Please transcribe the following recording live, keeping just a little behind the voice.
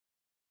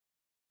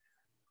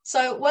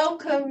So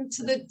welcome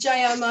to the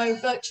JMO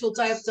Virtual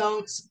Day of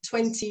Dance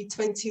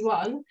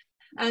 2021.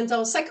 And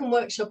our second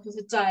workshop of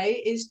the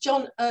day is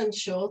John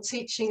Earnshaw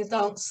teaching a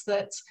dance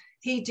that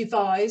he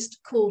devised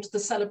called The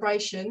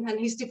Celebration. And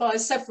he's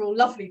devised several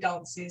lovely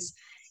dances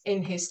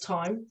in his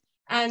time.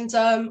 And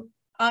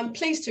I'm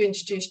pleased to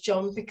introduce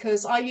John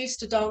because I used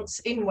to dance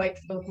in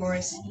Wakefield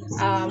Morris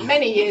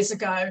many years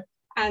ago.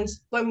 And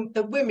when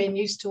the women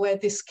used to wear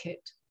this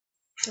kit.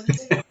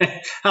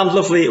 How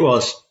lovely it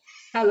was.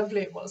 How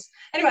lovely it was.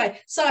 Anyway,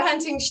 so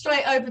handing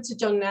straight over to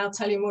John now,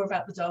 tell you more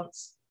about the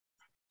dance.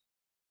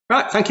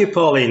 Right, thank you,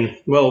 Pauline.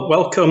 Well,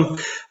 welcome.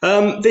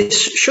 This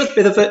should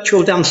be the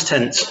virtual dance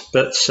tent,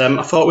 but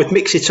I thought we'd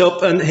mix it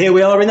up, and here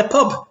we are in a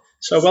pub.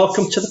 So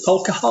welcome to the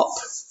Polka Hop,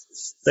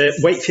 the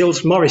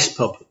Wakefield Morris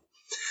pub.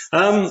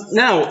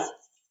 Now,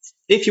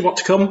 if you want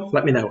to come,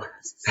 let me know.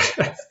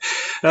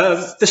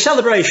 The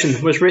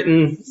Celebration was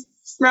written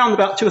around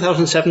about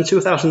 2007,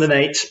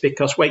 2008,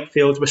 because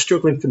Wakefield was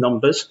struggling for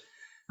numbers.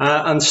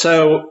 And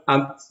so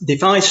I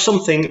devised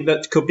something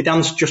that could be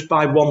danced just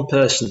by one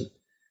person.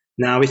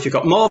 Now, if you've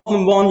got more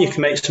than one, you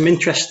can make some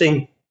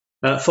interesting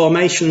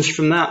formations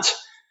from that.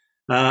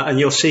 And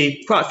you'll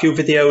see quite a few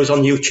videos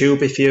on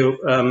YouTube if you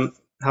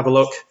have a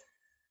look,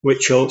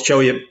 which will show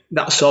you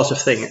that sort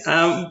of thing.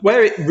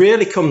 Where it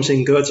really comes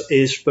in good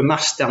is for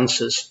mass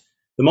dancers.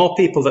 The more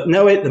people that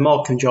know it, the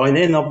more can join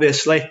in,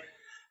 obviously.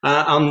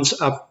 And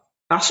I've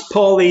asked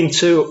Pauline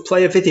to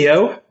play a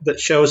video that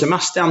shows a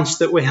mass dance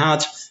that we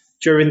had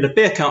during the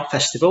Beer Cart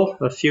Festival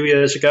a few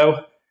years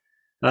ago,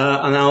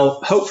 and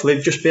I'll hopefully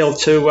just be able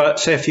to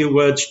say a few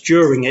words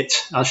during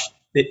it as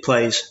it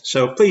plays.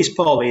 So please,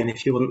 Pauline,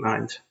 if you wouldn't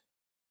mind.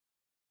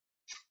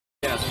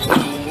 Yes.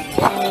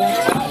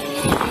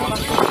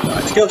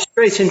 Let's go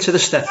straight into the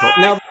step up.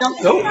 Now,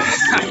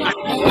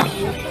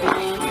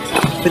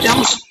 the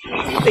dance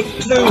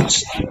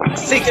includes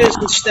figures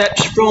and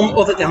steps from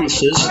other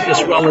dancers,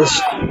 as well as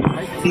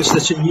things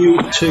that are new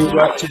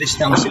to this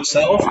dance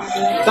itself.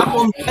 That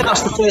one,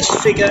 that's the first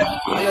figure.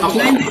 I've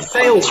named it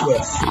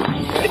Failsworth.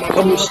 It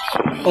comes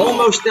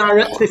almost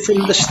directly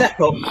from the step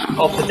up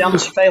of the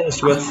dance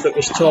Failsworth that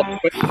was taught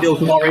at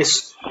Wakefield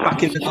Morris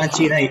back in the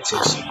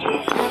 1980s.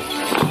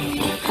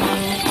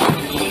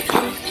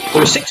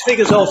 There are 6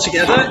 figures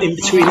altogether. In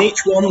between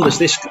each one, there's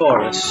this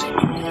chorus.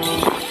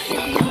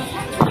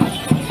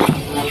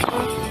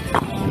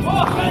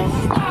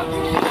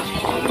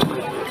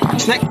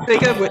 This next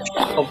figure, which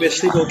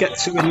obviously we'll get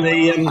to in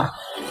the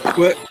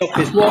workshop,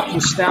 is walk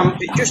and stamp.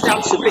 It just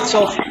adds a bit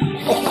of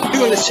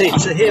opportunity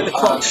to hear the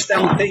clock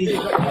stamping.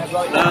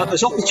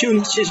 There's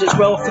opportunities as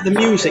well for the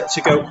music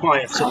to go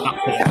quiet at that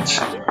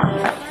point.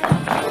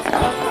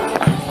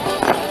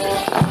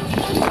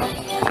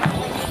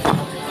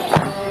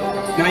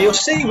 Now you'll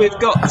see we've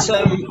got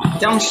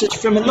dancers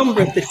from a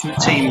number of different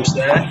teams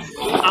there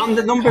and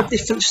a number of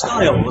different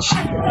styles.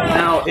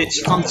 Now it's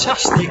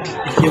fantastic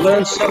if you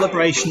learn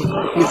Celebration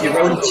with your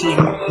own team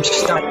and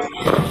style.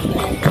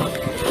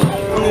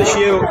 As long as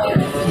you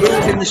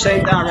move in the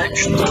same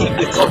direction, keep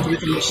your chord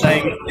rhythm the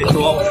same,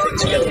 it'll all fit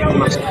together in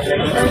master.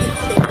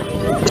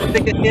 This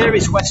figure here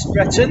is West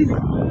Breton,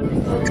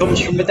 comes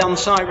from the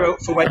dance I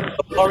wrote for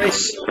Wakefield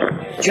Morris.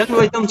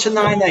 Generally done to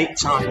 9/8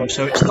 time,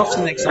 so it's not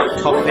an exact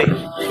copy,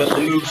 but the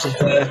moves are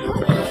there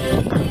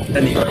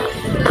anyway.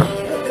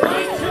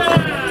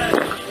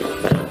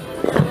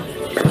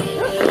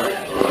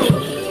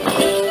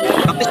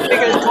 Now this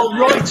figure is called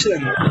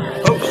Royton.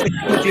 Hopefully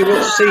some of you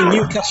will see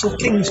Newcastle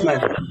Kingsmen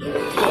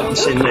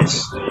dancing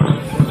this.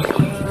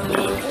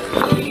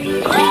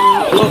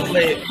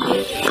 Lovely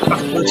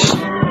backwards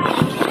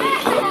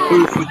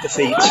move with the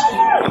feet.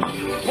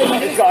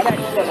 He's got an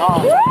excellent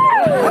arm.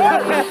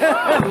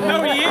 No,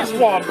 he is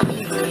one.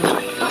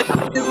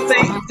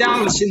 They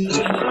dance in the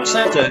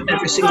centre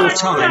every single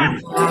time.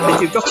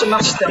 If you've got a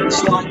mass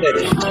dance like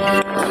this, it's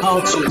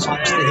hard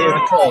sometimes to hear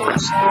the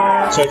calls.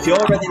 So if you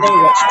already know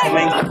what's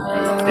coming,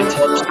 it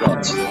helps a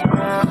lot.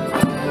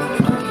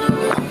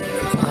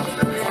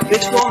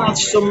 This one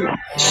has some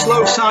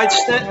slow side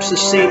steps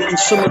as seen in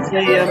some of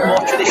the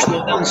more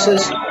traditional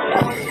dances,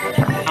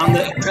 and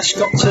a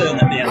Prescott turn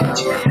at the end.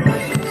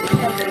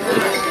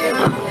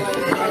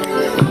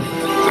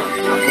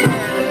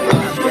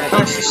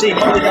 Nice to see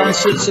all the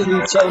dancers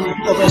and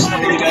others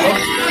having a go,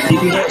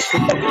 even though it's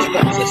from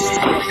breakfast.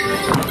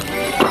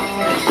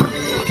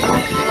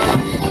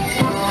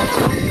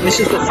 This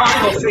is the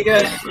final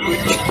figure,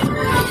 which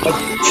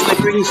actually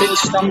brings in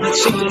standard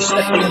single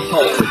stepping and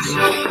polkas.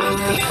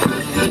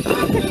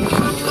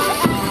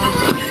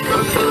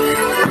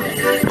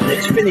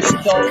 It's finished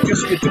off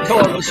just with the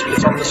chorus,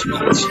 but on the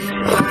spot,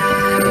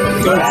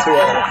 going through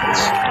all of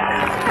this.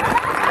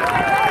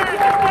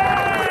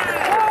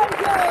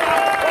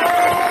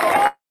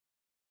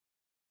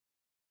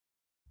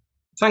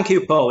 Thank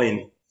you,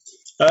 Pauline.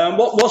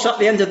 What was at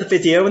the end of the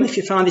video, and if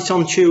you find it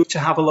on tube to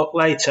have a look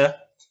later,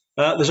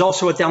 there's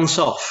also a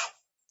dance-off.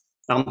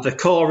 And the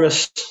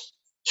chorus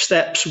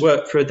steps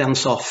work for a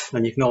dance-off,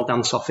 and you can all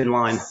dance off in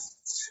line.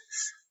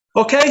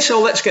 Okay,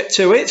 so let's get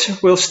to it.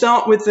 We'll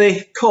start with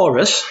the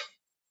chorus.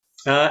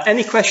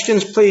 Any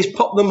questions, please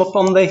pop them up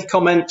on the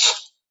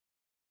comments.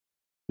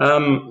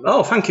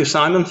 Oh, thank you,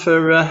 Simon,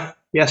 for,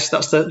 yes,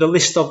 that's the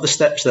list of the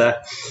steps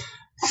there,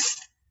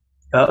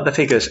 the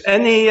figures.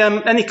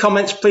 Any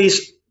comments,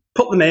 please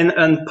put them in,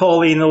 and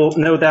Pauline will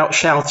no doubt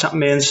shout at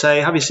me and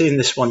say, have you seen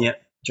this one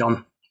yet,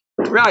 John?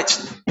 Right.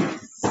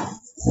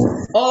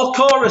 All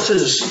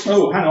choruses.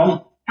 Oh, hang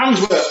on.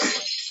 Handwork.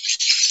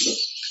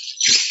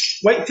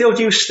 Wakefield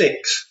use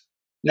sticks.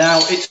 Now,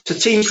 it's a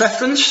team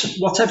preference.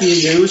 Whatever you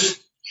use,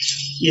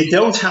 you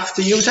don't have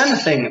to use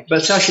anything.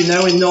 But as you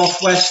know, in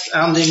Northwest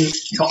and in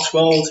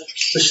Cotswold,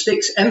 the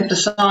sticks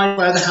emphasise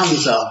where the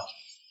hands are.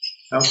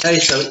 Okay,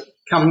 so it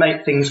can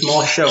make things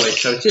more showy.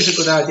 So it is a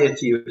good idea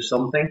to use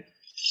something.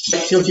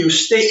 Wakefield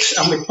use sticks,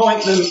 and we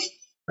point them,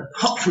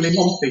 apart from in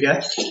one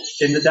figure,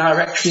 in the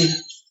direction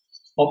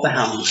of the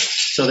hands.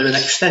 So they're an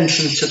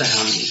extension to the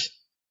hand.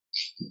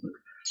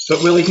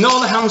 But we'll ignore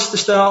the hands to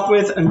start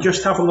with and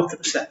just have a look at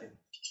the stepping.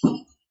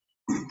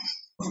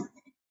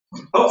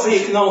 Hopefully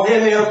you can all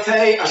hear me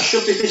okay. I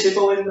should be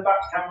visible in the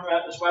back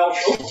camera as well.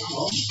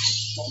 Oh,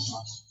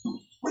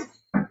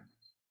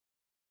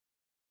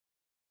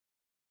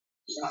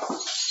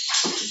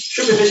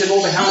 should be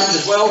visible behind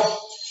as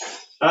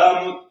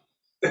well.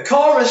 The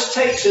chorus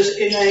takes us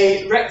in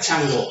a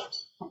rectangle,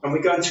 and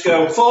we're going to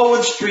go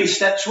forwards 3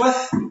 steps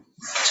worth,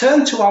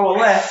 turn to our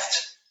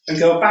left and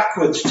go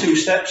backwards 2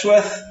 steps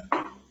worth,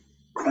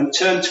 and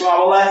turn to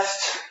our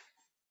left.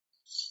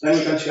 Then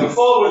we're going to go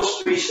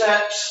forwards 3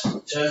 steps,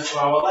 turn to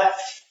our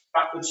left,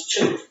 backwards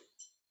 2.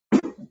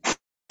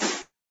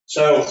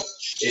 So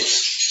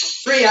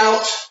it's 3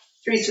 out,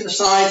 3 to the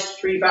side,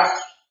 3 back,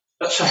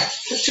 sorry,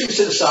 2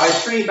 to the side,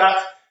 3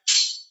 back,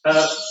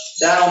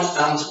 down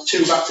and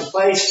 2 back to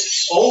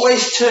place,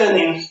 always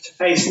turning to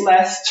face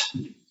left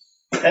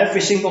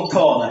every single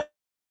corner.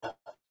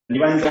 And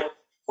you end up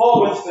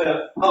forward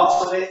for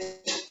part of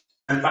it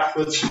and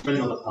backwards for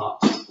another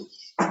part.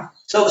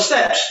 So the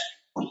steps: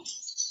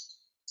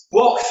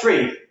 walk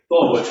 3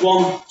 forwards,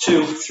 1,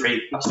 2,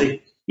 3. That's the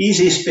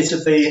easiest bit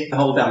of the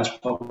whole dance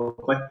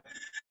probably.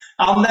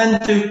 And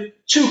then do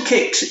 2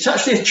 kicks. It's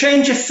actually a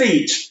change of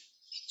feet.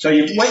 So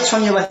you wait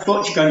on your left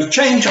foot, you're going to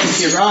change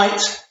onto your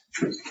right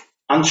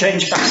and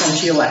change back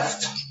onto your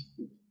left.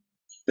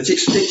 But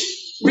it's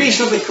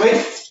reasonably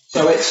quick.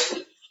 So it's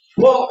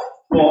walk,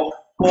 walk,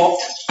 walk,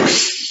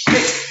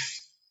 kick.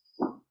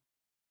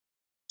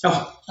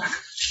 Oh,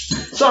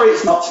 sorry,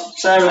 it's not.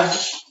 Sarah,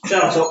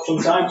 shout up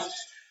sometimes.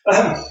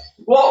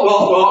 Walk,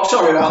 walk, walk.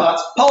 Sorry about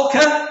that.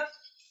 Polka,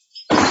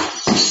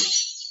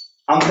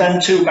 and then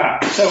 2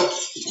 back. So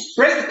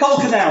break the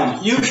polka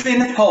down. Usually in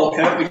the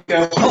polka, we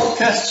go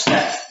polka,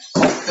 step,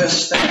 polka,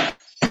 step.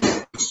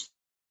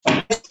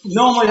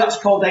 Normally that's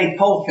called a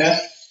polka.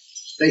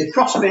 They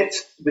cross bit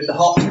with the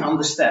hop and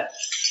the step.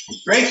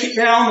 Break it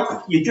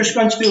down. You're just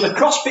going to do the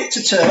cross bit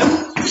to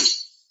turn,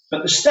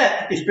 but the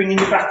step is bringing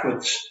you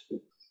backwards.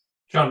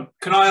 John,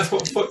 can I ask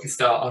what foot you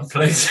start on,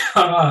 please?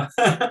 I'm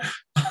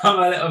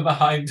a little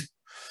behind.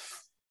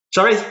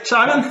 Sorry,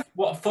 Simon?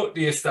 What foot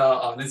do you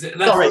start on? Is it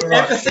left Sorry, or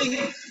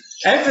right?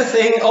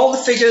 everything, all the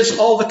figures,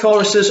 all the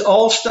choruses,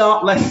 all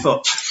start left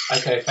foot.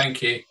 Okay,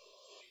 thank you.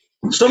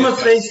 Some of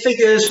the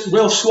figures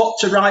will swap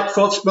to right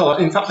foot. Well,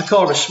 in fact, the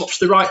chorus swaps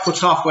to right foot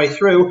halfway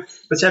through,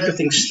 but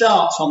everything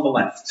starts on the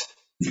left.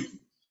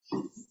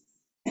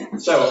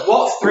 So,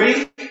 walk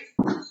 3,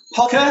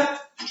 polka.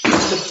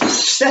 The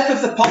step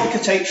of the polka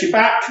takes you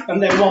back,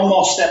 and then 1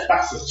 more step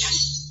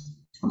backwards.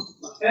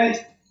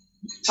 Okay.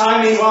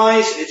 Timing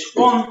wise, it's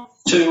 1,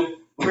 2,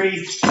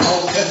 3,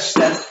 polka,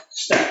 step,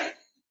 step.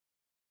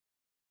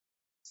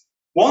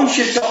 Once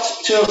you've got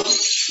to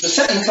the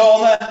second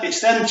corner, it's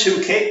then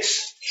 2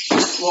 kicks.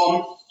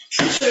 1,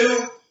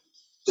 2,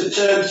 to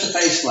turn to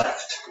face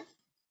left.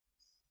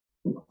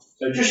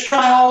 So just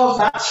try all of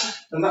that,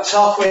 and that's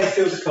halfway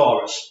through the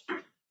chorus.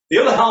 The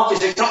other half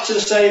is exactly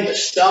the same, but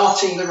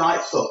starting the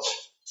right foot.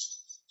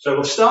 So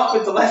we'll start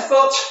with the left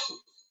foot.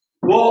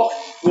 Walk,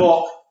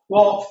 walk,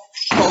 walk,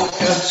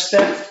 polka,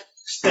 step,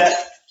 step,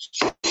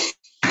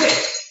 kick.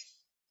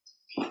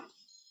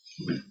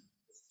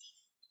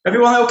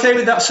 Everyone okay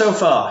with that so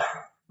far?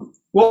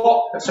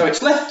 Walk, so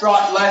it's left,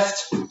 right,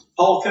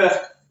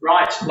 polka,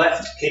 right,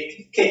 left,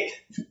 kick, kick.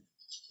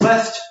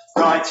 Left,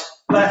 right,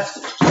 polka,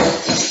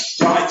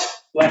 right,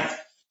 left.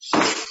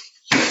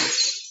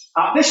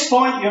 At this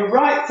point, your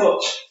right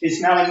foot is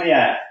now in the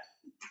air.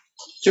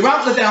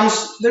 Throughout the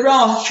dance, there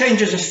are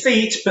changes of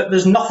feet, but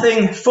there's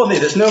nothing funny.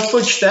 There's no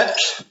fudge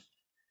steps.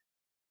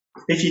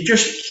 If you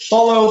just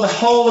follow the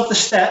whole of the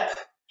step,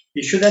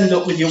 you should end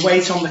up with your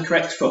weight on the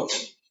correct foot.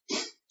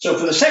 So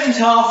for the second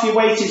half, your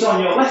weight is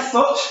on your left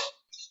foot,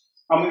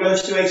 and we're going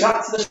to do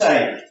exactly the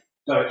same.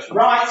 So it's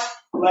right,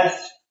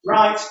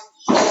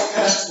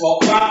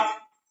 walk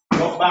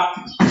back,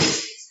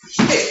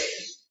 kick.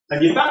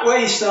 And you're back where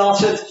you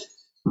started.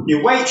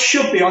 Your weight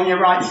should be on your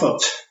right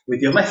foot,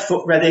 with your left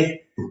foot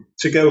ready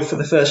to go for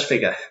the first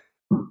figure.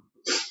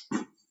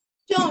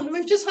 John,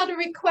 we've just had a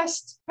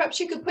request. Perhaps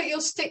you could put your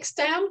sticks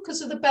down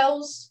because of the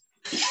bells.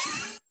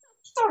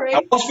 Sorry.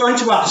 I was going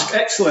to ask.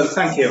 Excellent,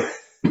 thank you.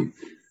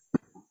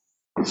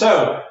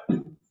 So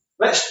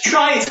let's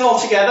try it all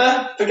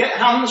together. Forget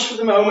hands for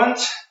the moment.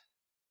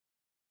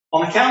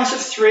 On the count of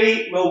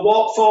 3, we'll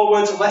walk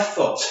forward, left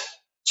foot.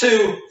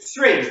 2,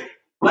 3.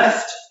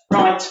 Left,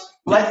 right,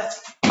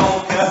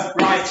 polka,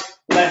 right,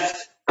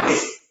 left,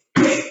 kick,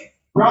 kick.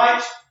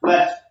 Right,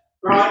 left,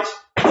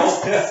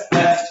 polka,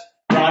 left,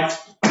 right,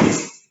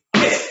 kick,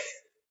 kick.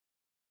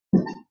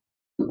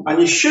 And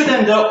you should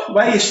end up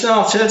where you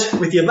started,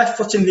 with your left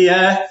foot in the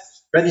air,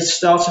 ready to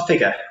start a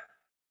figure.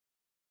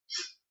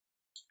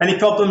 Any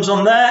problems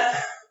on there?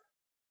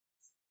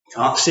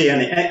 Can't see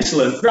any.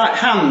 Excellent. Right,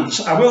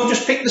 hands. I will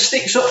just pick the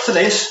sticks up for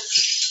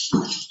this.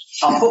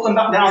 I'll put them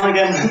back down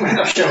again when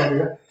I've shown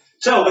you.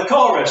 So the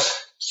chorus.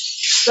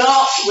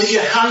 Start with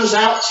your hands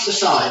out to the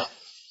side.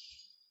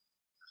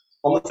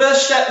 On the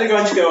first step, they're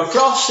going to go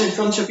across in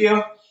front of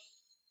you.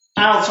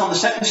 Out on the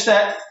second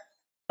step,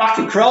 back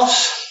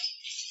across.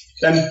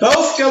 Then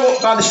both go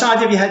up by the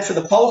side of your head for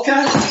the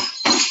polka.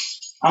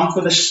 And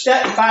for the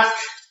step back,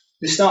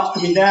 they start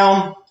coming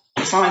down.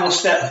 The final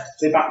step,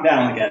 they back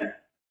down again.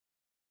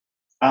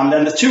 And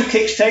then the 2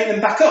 kicks take them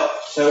back up.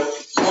 So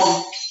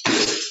 1, 2.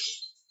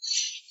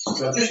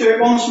 So just do it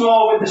once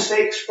more with the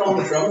sticks from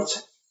the front.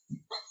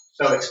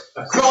 So it's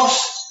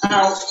across,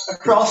 out,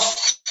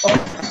 across, up,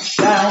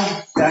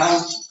 down,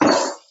 down,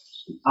 up.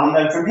 And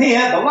then from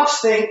here, the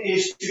last thing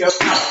is to go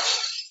out.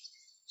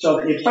 So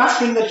that you're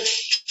back in the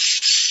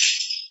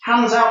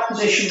hands out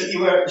position that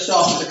you were at the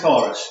start of the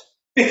chorus.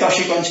 Because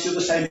you're going to do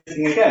the same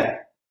thing again.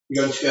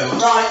 You're going to go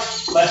right,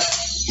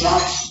 left,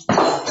 left,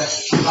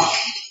 right.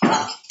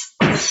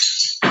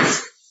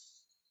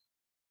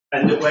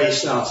 End up where you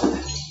started.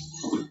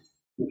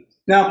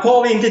 Now,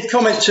 Pauline did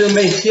comment to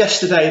me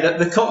yesterday that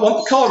the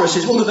chorus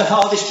is one of the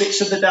hardest bits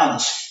of the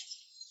dance.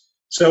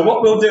 So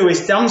what we'll do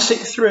is dance it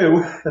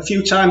through a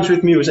few times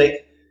with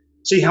music,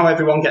 see how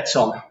everyone gets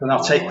on, and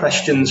I'll take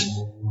questions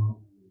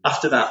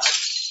after that.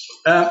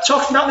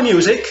 Talking about the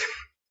music,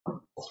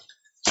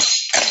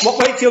 what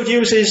Wakefield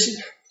uses,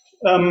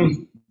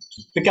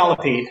 the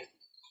Gallopede.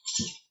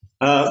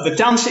 The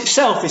dance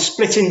itself is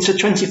split into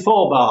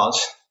 24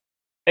 bars,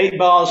 8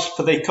 bars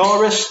for the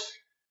chorus,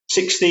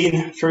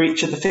 16 for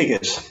each of the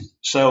figures.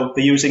 So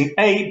they're using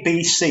A,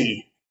 B,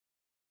 C.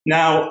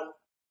 Now,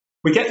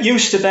 we get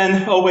used to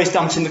then always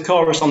dancing the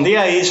chorus on the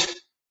A's.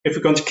 If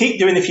we're going to keep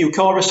doing a few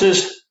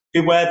choruses,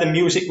 beware the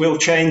music will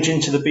change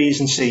into the B's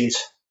and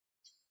C's.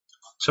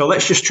 So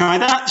let's just try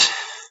that.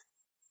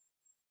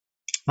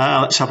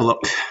 Let's have a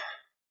look.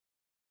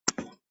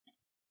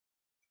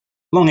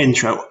 Long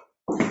intro.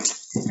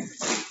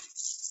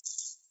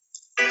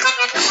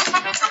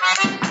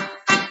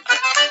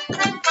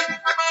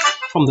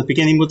 From the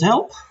beginning would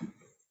help.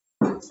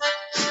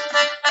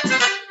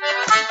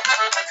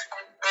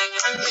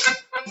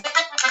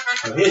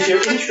 So here's your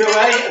intro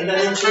A and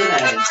then into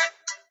an A.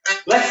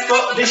 Left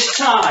foot this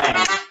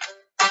time.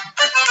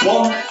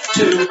 1,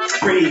 2,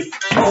 3,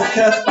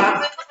 polka,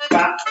 back,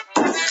 back.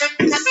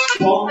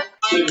 1,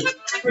 2,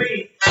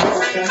 3,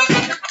 polka.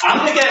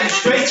 And again,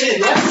 straight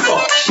in, left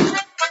foot.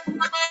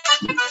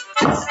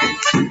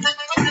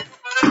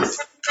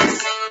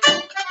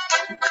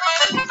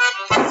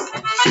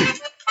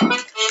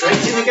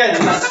 Straight in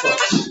again, left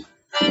foot.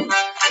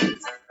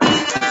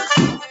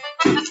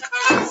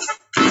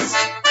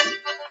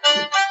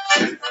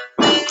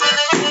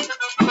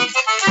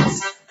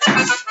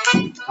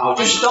 I'll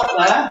just stop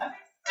there.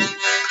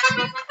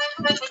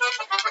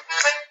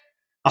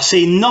 I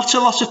see not a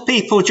lot of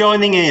people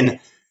joining in.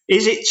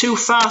 Is it too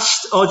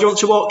fast, or do you want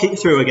to walk it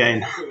through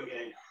again?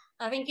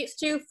 I think it's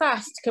too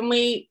fast. Can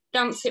we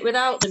dance it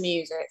without the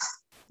music,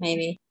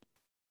 maybe?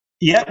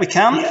 Yeah, we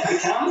can.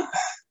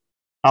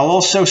 I'll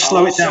also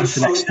slow it down for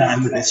next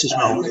time with this as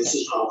well.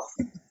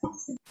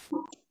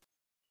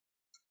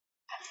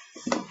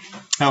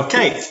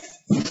 Okay.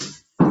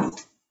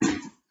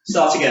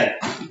 Start again.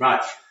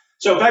 Right.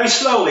 So very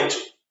slowly.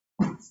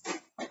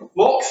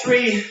 Walk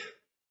 3,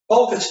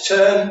 polka to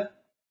turn.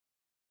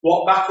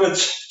 Walk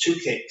backwards, 2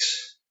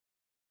 kicks.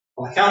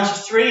 On the count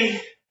of 3,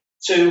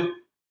 2,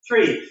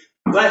 3.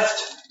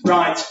 Left,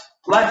 right,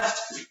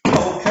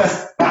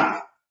 polka,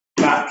 back,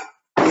 back,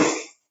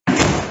 kick.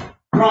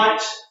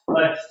 Right,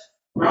 left,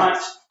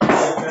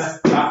 polka,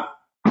 back,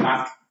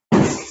 back,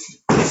 kick.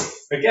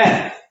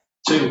 Again,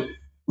 2,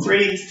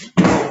 3,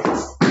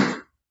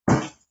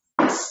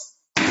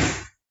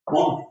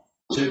 1,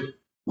 2,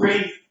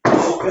 3,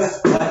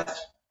 polka, left,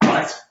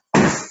 kick.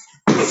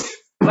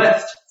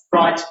 Left,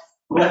 right,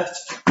 polka,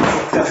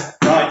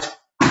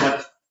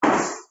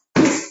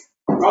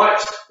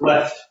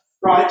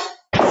 right,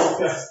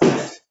 polka,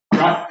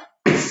 right,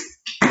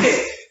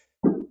 kick.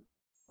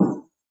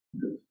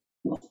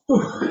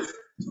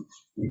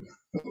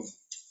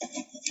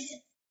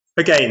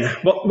 Again,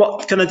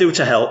 what can I do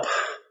to help?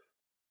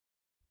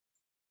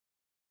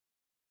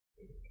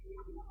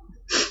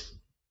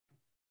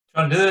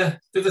 John,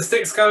 do the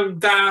sticks go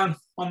down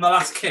on the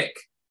last kick?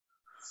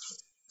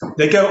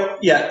 They go,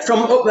 yeah, from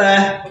up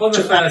there. Up on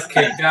the first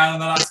kick, down on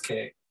the last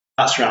kick.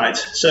 That's right.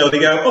 So they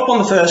go up on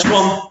the first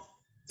one,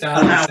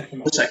 down and out on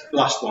the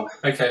last one.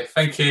 Okay,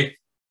 thank you.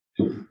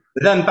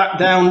 Then back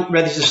down,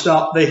 ready to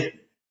start the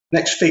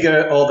next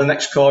figure or the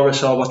next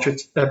chorus or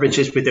whatever it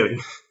is we're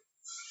doing.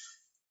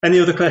 Any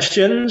other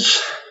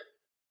questions?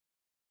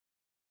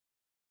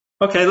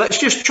 Okay, let's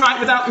just try it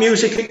without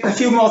music a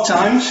few more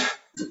times.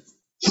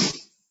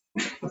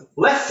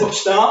 Left foot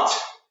start.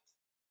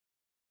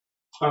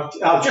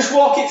 I'll just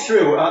walk it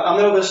through. I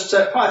know there's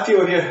quite a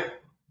few of you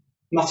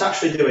not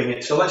actually doing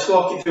it, so let's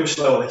walk it through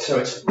slowly. So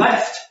it's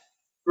left,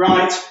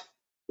 right,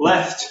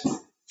 left,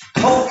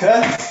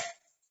 polka,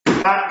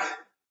 back,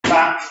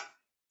 back,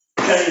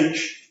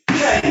 change,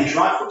 change.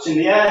 Right foot's in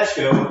the air, let's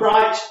go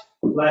right,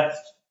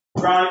 left,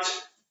 right,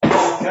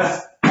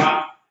 polka,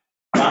 back,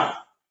 back,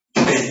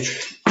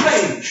 change,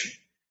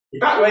 change. You're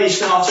back where you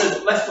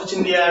started, left foot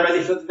in the air,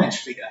 ready for the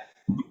next figure.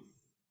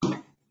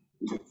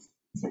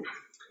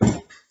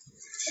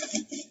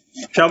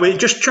 Shall we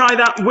just try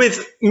that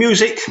with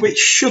music, which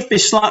should be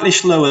slightly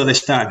slower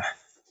this time?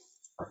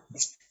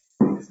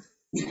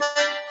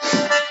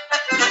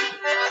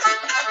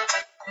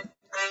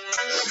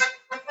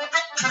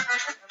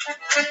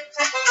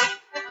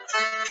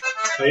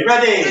 Are you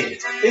ready?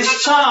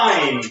 It's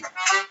time.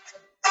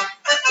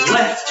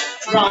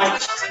 Left,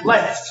 right,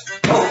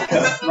 left,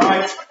 polka,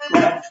 right,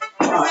 left,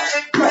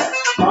 right,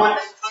 left, right,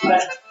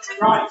 left,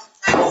 right,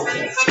 polka,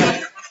 left,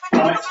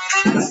 right,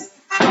 left,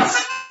 right.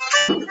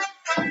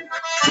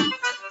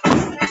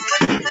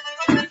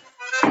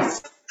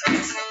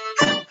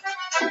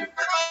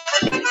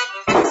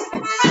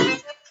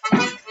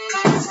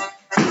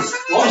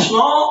 Once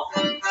more.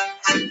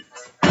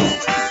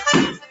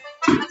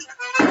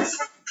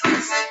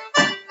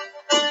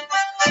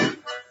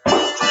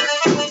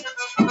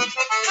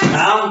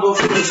 And we'll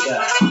finish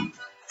there.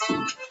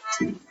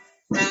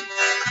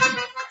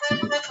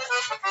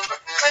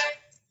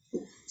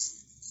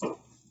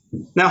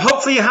 Now,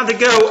 hopefully you had a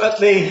go at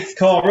the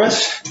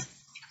chorus.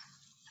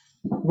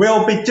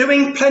 We'll be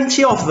doing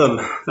plenty of them,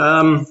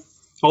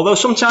 although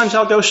sometimes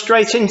I'll go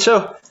straight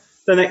into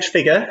the next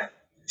figure.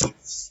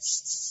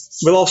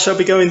 We'll also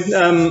be going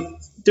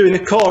doing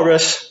the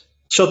chorus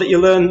so that you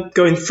learn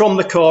going from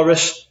the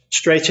chorus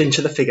straight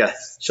into the figure.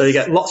 So you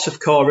get lots of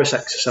chorus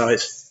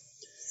exercise.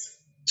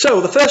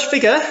 So the first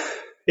figure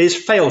is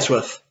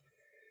Failsworth.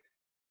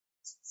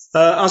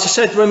 As I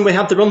said when we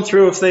had the run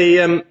through of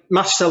the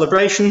mass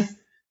celebration,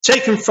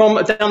 taken from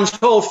a dance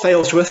called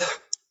Failsworth,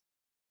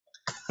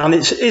 and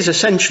it is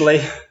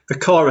essentially the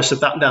chorus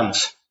of that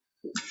dance.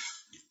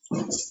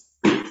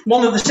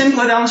 One of the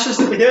simpler dances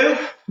that we do,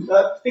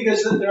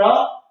 figures that there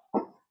are.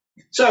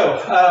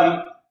 So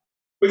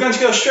we're going to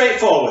go straight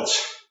forwards,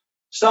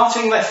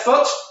 starting left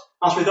foot,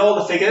 as with all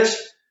the figures.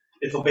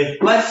 It'll be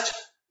left,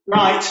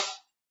 right,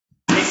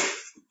 kick,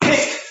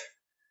 kick,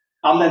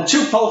 and then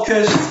two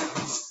polkas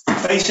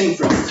facing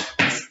front.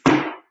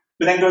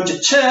 We're then going to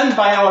turn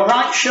by our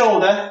right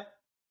shoulder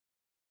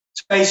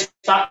to face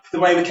back the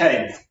way we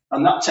came,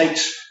 and that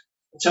takes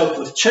a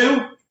total of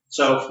two.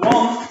 So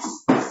 1,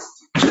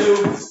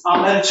 2,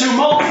 and then two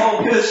more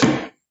polkas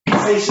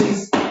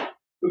facing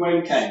the way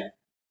we came.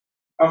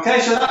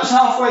 Okay, so that's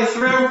halfway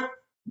through.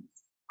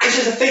 This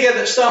is a figure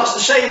that starts the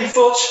same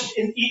foot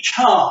in each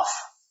half.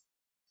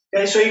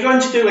 Okay, so you're going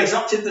to do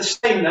exactly the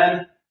same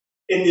then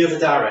in the other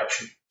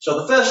direction.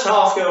 So the first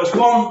half goes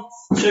 1,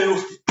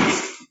 2,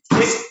 kick,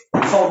 kick,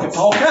 polka,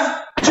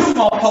 polka. Two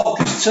more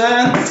polkas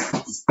turn,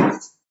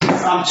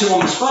 and two on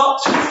the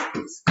spot.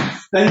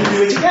 Then you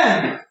do it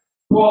again.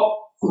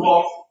 Walk,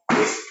 walk,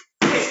 kick,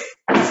 kick.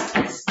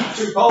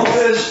 Two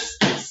polkas,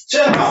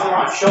 turn back the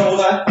right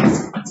shoulder,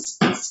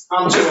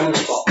 and two on the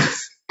spot.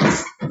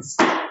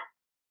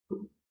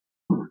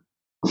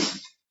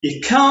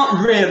 You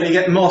can't really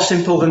get more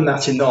simple than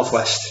that in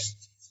Northwest.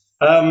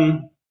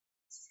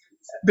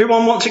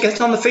 Everyone want to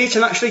get on the feet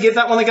and actually give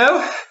that one a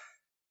go?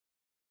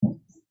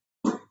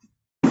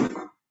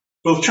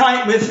 We'll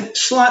try it with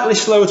slightly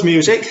slowed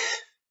music.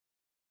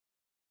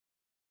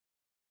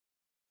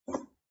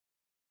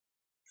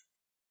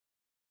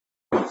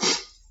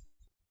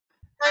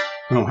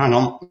 Oh, hang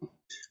on.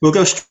 We'll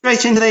go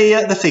straight into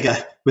the figure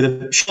with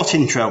a short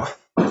intro.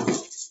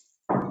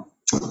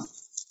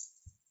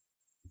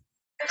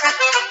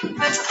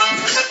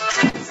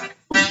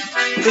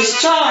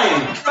 It's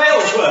time.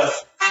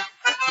 Failsworth.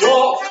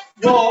 Walk,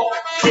 walk,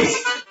 kick,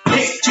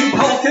 kick. Two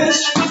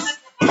polkas.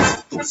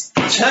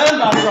 Turn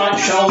by the right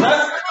shoulder.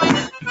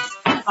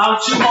 And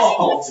two more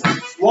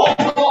polkas. Walk,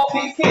 walk,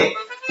 kick, kick.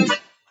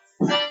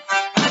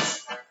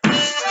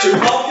 Two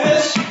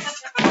polkas.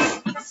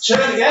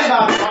 Turn again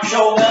by the right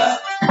shoulder.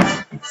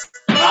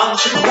 And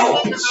two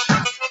polkas.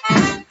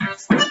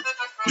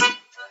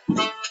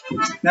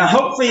 Now,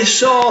 hopefully you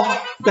saw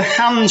the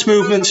hand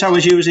movements I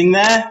was using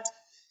there.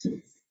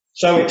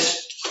 So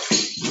it's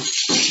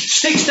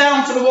sticks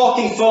down for the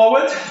walking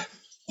forward.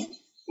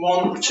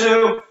 1,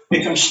 2.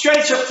 It comes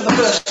straight up for the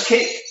first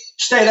kick.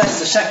 Stay there for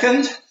the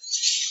second.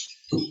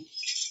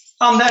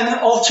 And then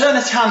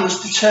alternate hands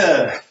to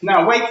turn.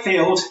 Now,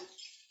 Wakefield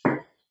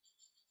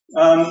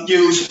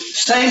use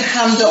same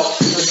hand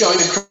up as going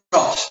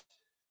across.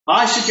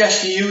 I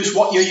suggest you use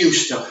what you're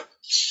used to.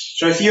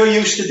 So if you're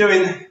used to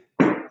doing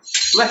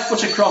left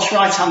foot across,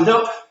 right hand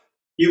up.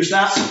 Use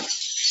that.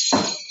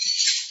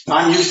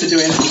 I'm used to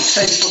doing the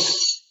same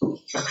foot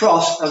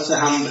across as the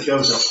hand that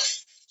goes up.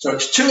 So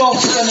it's 2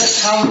 alternate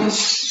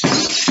hands,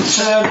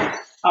 turn,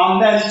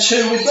 and then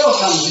 2 with both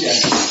hands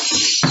again.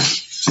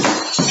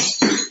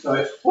 So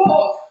it's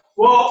walk,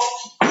 walk,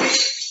 kick,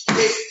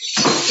 kick,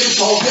 2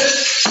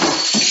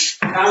 polkas,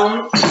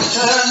 down,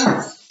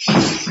 turn,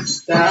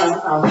 down,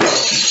 and go.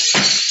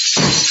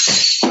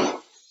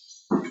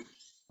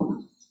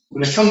 I'm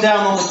going to come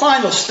down on the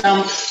final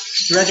stamp,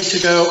 ready to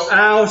go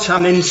out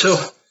and into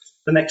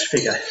the next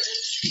figure.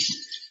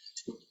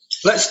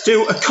 Let's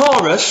do a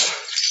chorus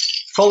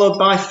followed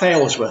by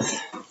Failsworth.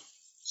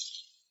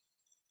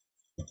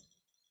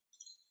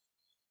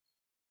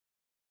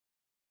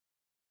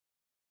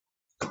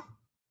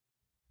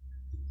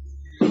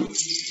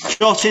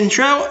 Short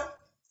intro.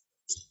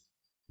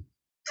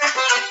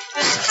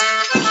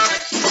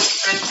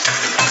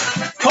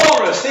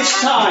 Chorus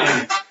this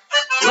time.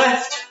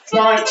 Left,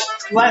 right,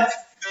 left,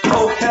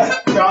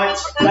 polka, right,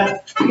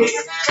 left, kick,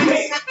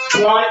 kick,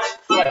 right,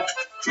 left,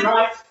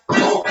 right,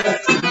 polka.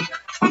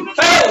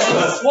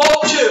 Failsworth,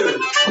 walk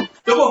 2,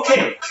 double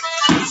kick,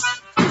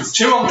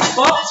 2 on the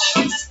spot,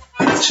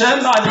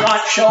 turn by the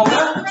right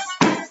shoulder,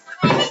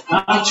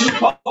 and 2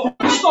 pop on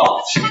the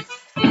spot.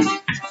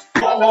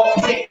 Walk,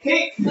 kick,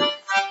 kick, 2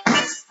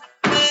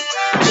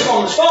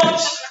 on the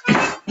spot,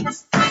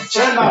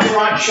 turn by the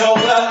right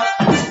shoulder,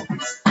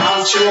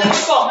 and 2 on the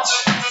spot.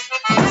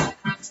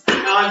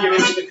 And you're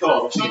into the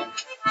chorus again.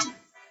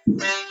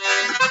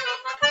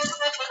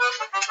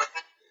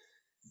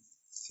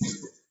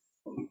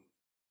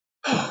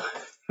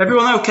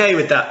 Everyone okay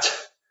with that?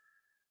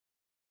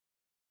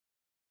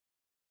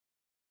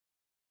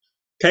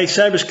 Okay,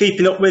 Sarah's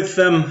keeping up with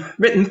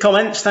written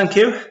comments, thank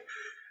you.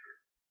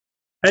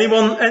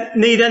 Anyone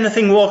need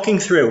anything walking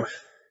through?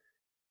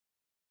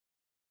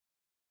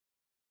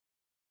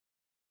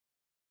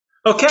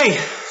 Okay,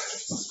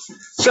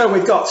 so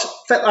we've got,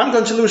 I'm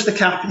going to lose the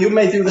cap, you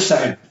may do the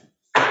same.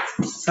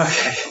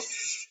 Okay,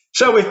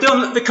 so we've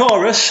done the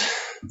chorus,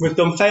 we've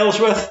done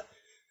Failsworth.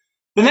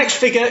 The next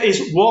figure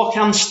is walk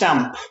and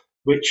stamp,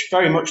 which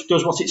very much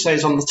does what it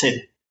says on the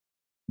tin.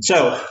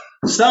 So,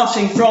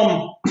 starting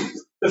from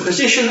the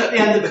position at the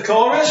end of the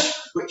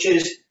chorus, which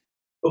is,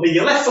 will be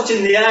your left foot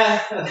in the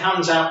air and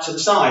hands out to the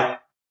side.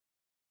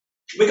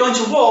 We're going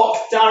to walk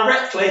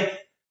directly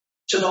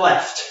to the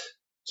left.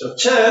 So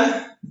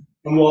turn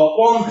and walk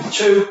 1,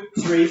 2,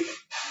 3,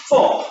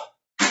 4.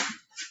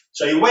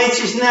 So your weight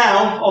is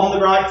now on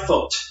the right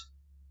foot.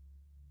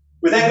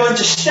 We're then going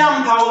to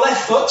stamp our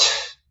left foot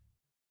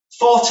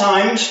 4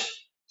 times,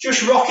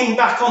 just rocking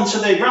back onto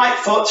the right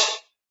foot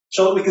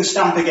so that we can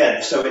stamp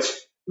again. So it's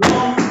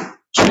 1,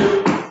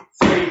 2,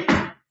 3,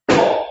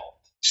 4.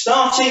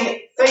 Starting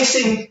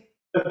facing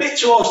a bit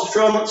towards the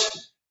front,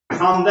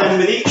 and then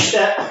with each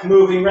step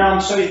moving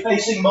round so you're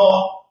facing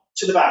more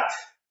to the back.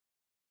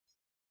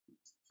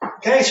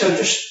 Okay, so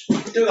just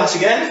do that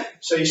again.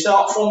 So you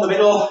start from the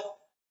middle,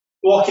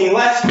 walking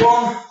left,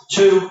 1,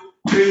 2,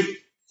 3,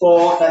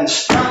 4, then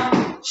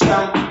stamp,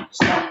 stamp,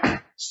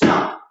 stamp,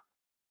 stamp.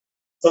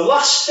 The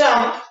last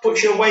stamp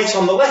puts your weight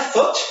on the left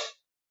foot,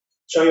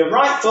 so your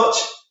right foot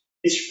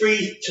is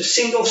free to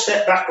single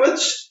step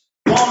backwards,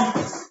 1,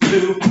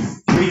 2,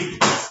 3,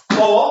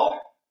 4,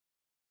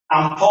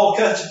 and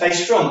polka to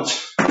face front,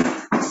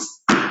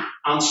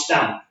 and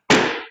stamp.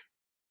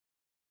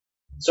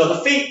 So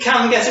the feet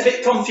can get a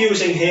bit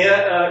confusing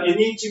here. You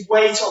need to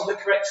weight on the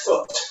correct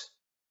foot.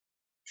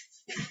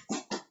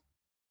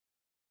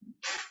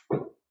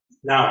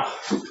 Now,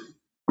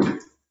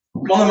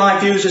 one of my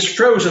views is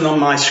frozen on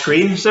my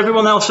screen. Is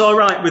everyone else all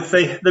right with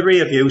the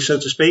rear view, so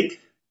to speak?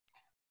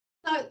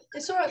 No,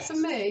 it's all right for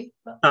me.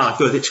 But... Ah,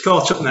 good. It's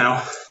caught up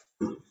now.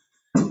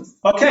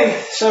 Okay,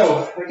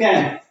 so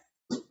again,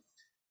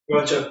 we're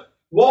going to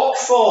walk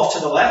 4 to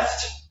the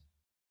left,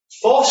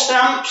 4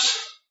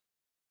 stamps,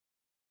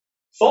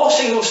 4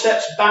 single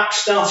steps back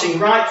starting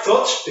right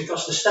foot,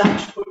 because the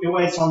stamps put your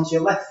weight onto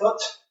your left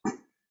foot,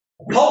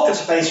 polka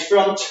to face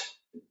front,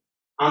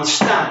 and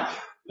stamp.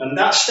 And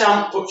that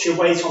stamp puts your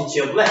weight onto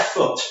your left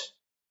foot.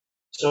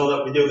 So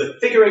that we do the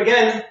figure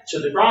again to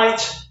the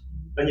right,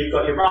 and you've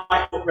got your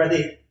right foot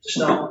ready to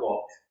start the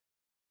walk.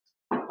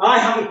 I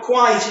haven't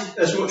quite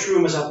as much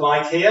room as I'd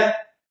like here,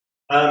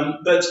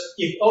 but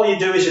all you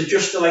do is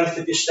adjust the length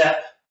of your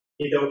step,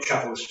 you don't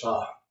travel as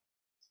far.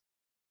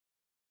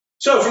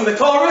 So from the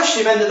chorus,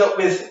 you've ended up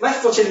with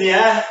left foot in the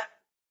air,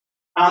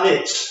 and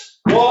it's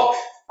walk,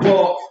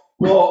 walk,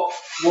 walk,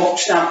 walk,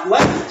 stamp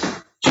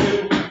left,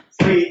 2,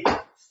 3,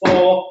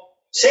 4,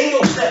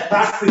 single step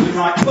back with your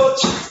right foot,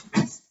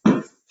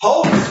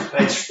 hold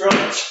face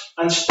front,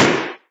 and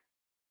stamp.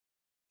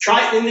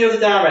 Try it in the other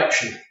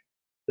direction.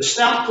 The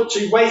stamp puts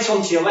your weight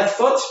onto your left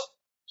foot,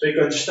 so you're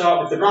going to start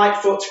with the right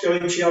foot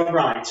going to your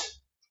right.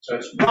 So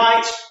it's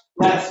right,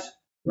 left,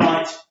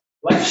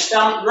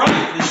 stamp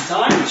right this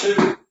time,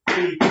 2,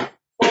 3,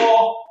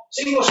 4,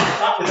 single step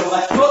back with the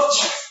left foot,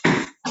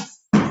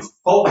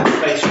 hold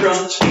face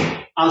front,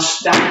 and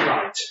stamp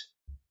right.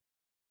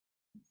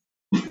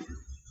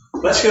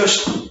 let's go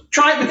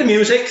try it with the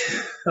music,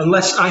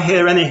 unless I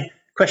hear any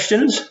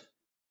questions.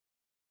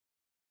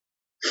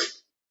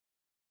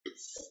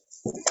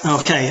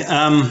 Okay,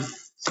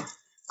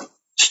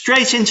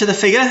 straight into the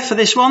figure for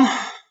this one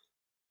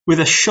with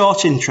a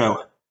short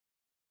intro.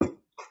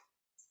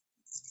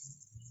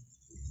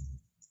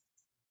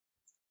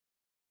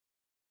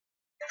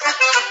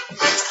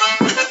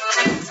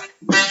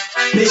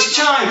 This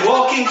time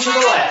walking to the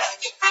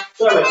left.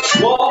 So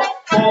it's walk,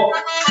 walk,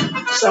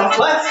 start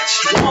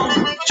left,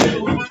 1,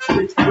 2,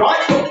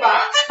 right foot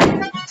back,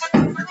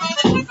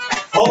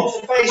 hold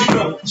the face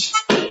front,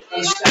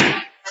 and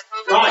step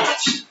right,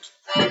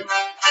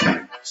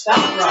 step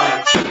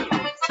right,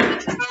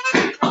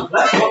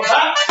 left foot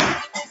back,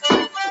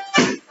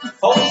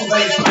 hold the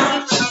face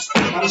front,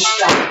 and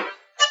step,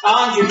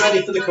 and you're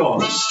ready for the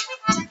chorus.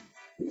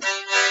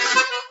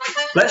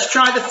 Let's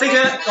try the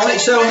figure on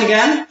its own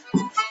again.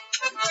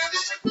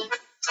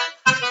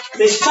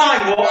 This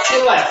time walk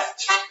to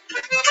left,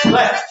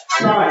 left,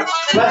 right,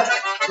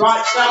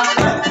 stand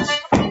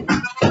left,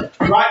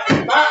 right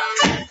foot back,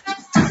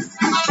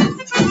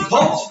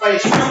 hold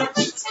space front,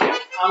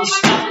 and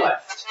stand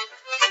left,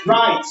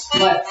 right,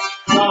 left,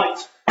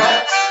 left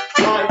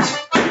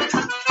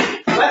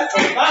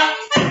foot back,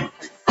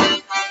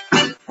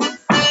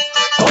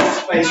 hold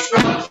space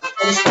front,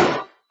 and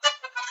stand.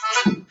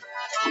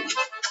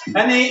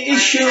 Any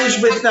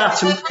issues with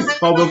that?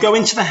 Well, we'll go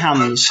into the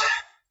hands.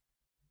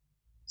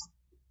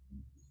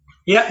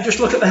 Yeah, just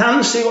look at the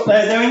hands, see what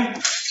they're doing.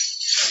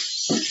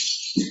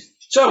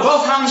 So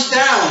both hands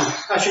down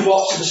as you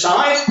walk to the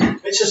side.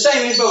 It's the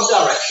same in both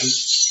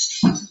directions.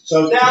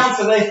 So down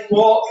for the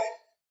walk,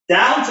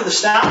 down for the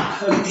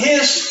stamp. And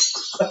here's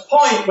a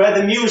point where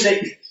the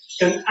music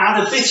can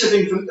add a bit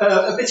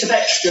of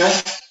extra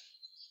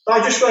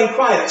by just going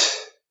quiet.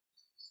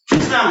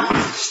 Stamp,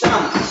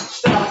 stamp,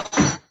 stamp,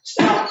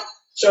 stamp.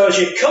 So as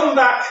you come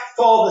back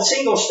for the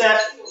single step,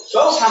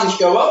 both hands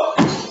go up.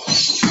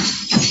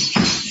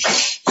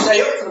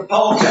 Stay up for the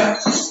polka and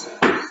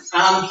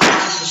down to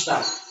the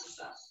stamp.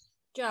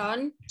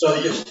 John,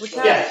 so just,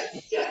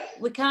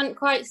 we can't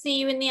quite see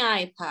you in the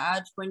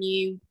iPad when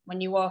you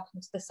walk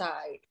into the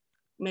side.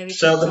 Maybe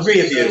so the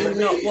rear view. Do you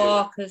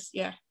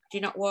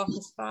not walk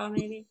as far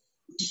maybe?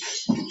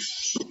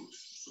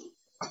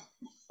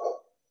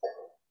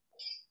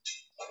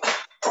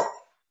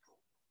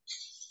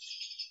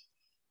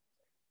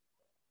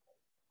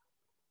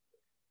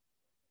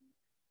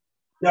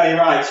 No, you're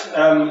right.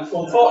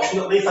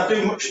 Unfortunately, if I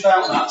do much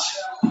about that,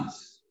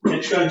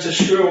 it's going to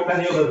screw up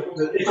any other.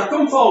 If I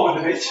come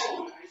forward a bit,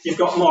 you've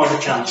got more of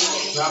a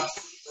chance.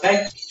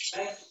 Okay.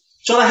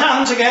 So the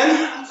hands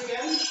again.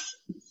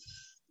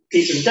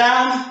 Keep them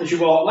down as you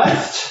walk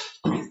left.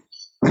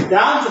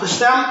 Down for the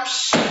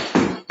stamps.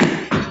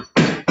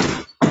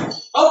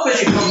 Up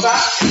as you come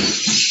back.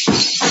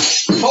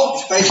 Hold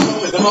space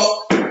up with them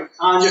up,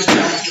 and just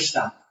down to the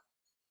stamp.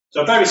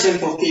 So very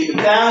simple. Keep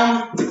them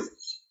down.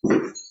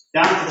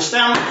 Down to the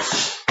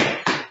stamps,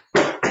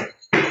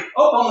 up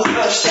on the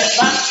first step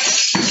back,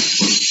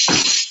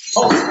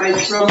 hold the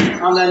page front,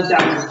 and then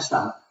down to the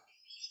stamp.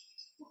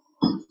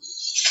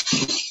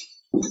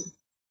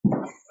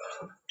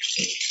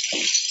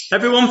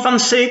 Everyone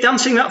fancy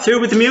dancing that through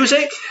with the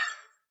music?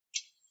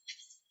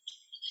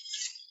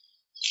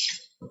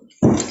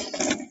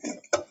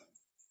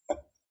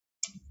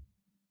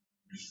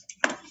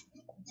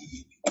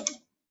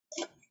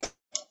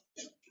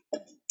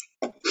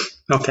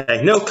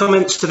 Okay, no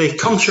comments to the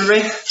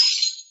contrary.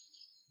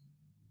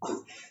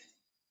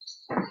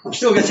 I'm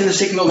still getting the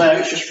signal there,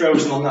 it's just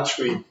frozen on that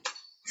screen.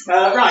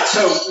 Right,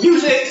 so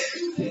music,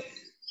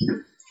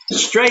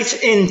 straight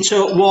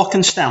into walk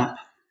and stamp.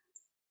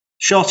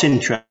 Short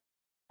intro.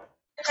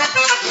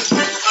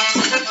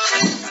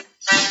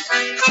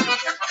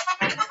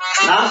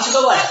 And to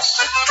the left.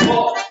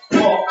 Walk,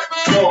 walk,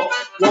 walk,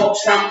 walk,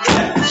 stamp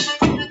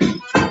left.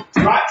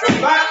 Right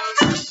foot back.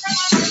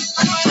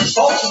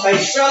 Hold the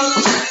face front.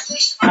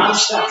 And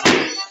stamp.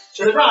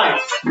 To the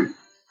right.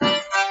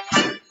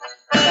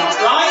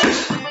 Stamp right.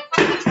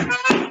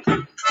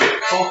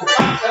 Hold the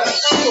back.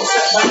 Single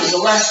step back to the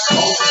left.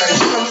 Hold the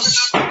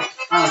face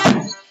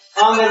front.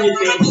 And then you've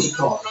been to the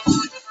chorus.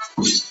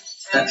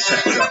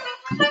 Etc.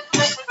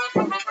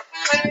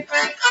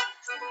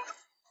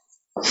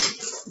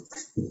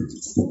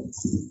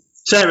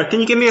 Sarah, can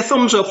you give me a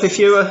thumbs up if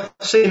you were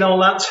seeing all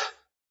that?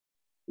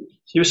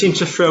 You seem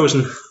to have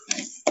frozen.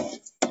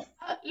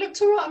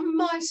 Looked all right on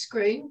my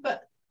screen,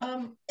 but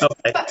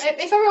okay. But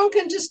if everyone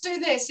can just do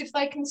this, if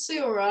they can see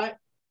all right.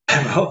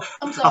 Well,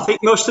 I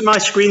think most of my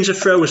screens are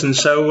frozen,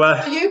 so...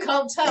 You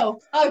can't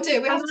tell. Oh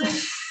dear, we have to...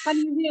 Can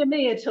you hear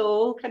me at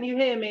all? Can you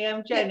hear me?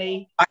 I'm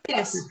Jenny.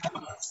 Yes.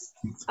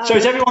 So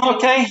is everyone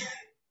okay?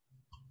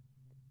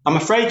 I'm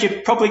afraid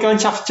you're probably going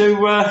to have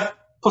to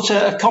put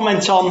a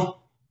comment on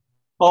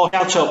or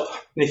shout up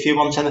if you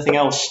want anything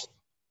else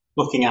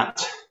looking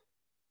at.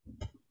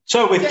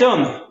 So we've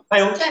done.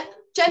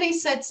 Jenny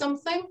said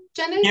something.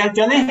 Jenny? Yeah,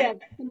 Jenny? Yeah,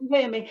 can you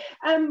hear me?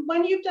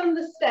 When you've done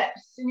the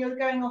steps and you're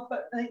going off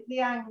at the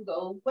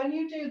angle, when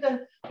you do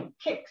the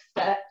kick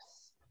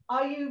steps,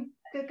 Are you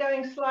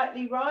going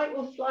slightly right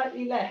or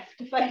slightly left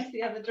to face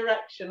the other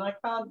direction? I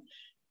can't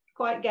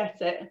quite get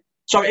it.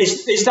 Sorry,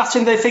 is that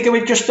in the figure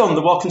we've just done,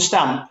 the walk and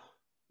stamp?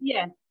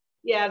 Yeah,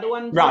 yeah, the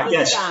one Right, with the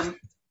yes. stamp.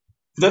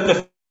 The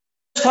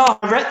first half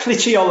directly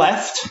to your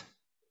left,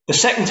 the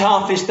second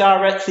half is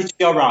directly to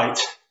your right.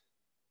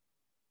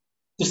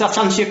 Does that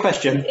answer your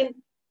question?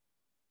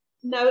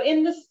 No,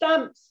 in the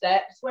stamp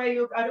steps where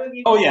you're, I don't know if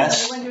you Oh,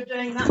 yes. when you're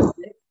doing that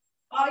bit,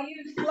 are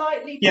you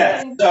slightly So,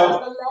 turning to the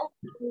left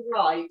or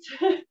right?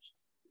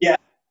 yeah,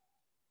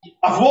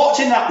 I've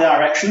walked in that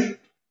direction.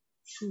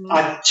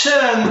 I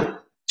turn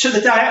to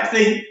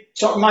the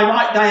sort of my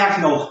right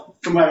diagonal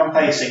from where I'm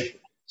facing.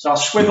 So I'll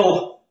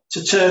swivel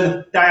to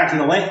turn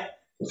diagonally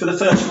for the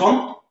first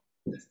one,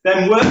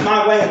 then work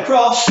my way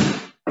across,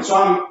 so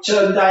I'm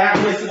turned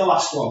diagonally for the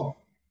last one.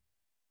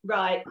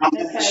 Right,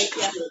 okay,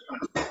 yeah.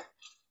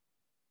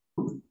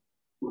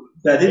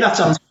 There, did that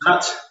answer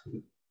that?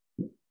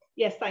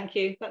 Yes, thank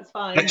you, that's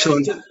fine.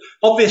 Excellent.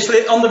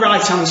 Obviously, on the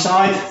right-hand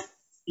side,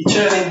 you're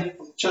turning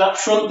to that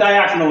front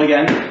diagonal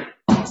again,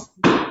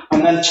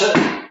 and then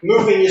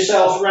moving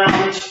yourself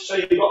around so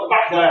you've got the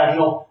back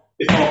diagonal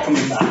before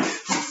coming back.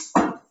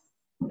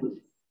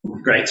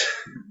 Great.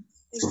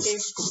 Thank you.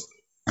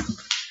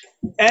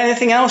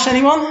 Anything else,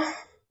 anyone?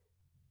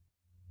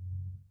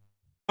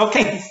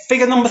 Okay,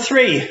 figure number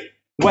 3,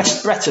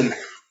 West Breton.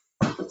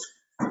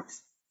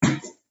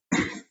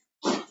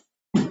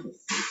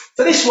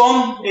 For this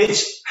one,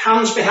 it's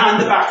hands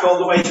behind the back all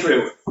the way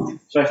through.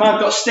 So if I've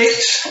got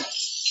sticks,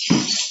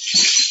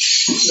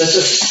 there's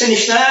a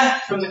finish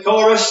there from the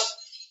chorus,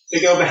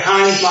 they go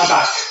behind my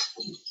back,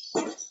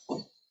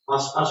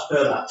 as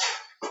per that.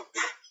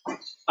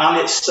 And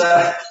it's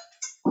a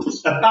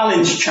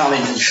balance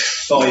challenge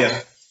for you.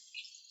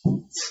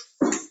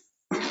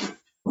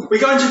 We're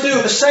going to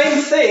do the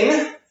same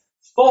thing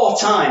 4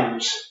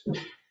 times.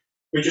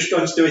 We're just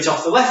going to do it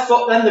off the left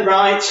foot, then the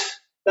right,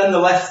 then the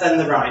left, then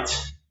the right.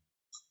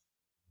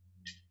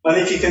 And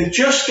if you can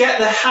just get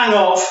the hang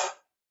of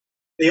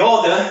the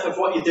order of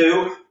what you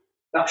do,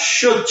 that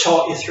should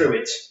talk you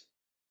through it.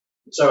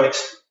 So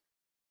it's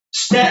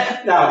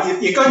step, now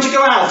you're going to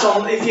go out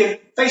on, if you're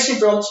facing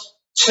front,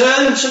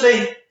 turn to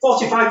the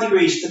 45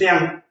 degrees to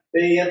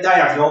the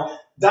diagonal.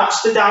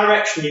 That's the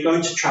direction you're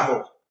going to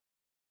travel.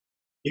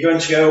 You're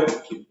going to go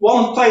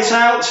 1 place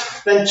out,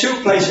 then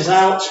 2 places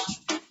out,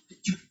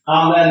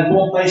 and then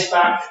 1 place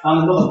back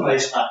and another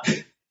place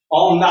back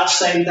on that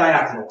same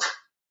diagonal.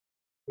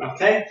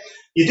 Okay?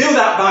 You do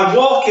that by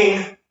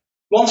walking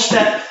 1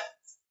 step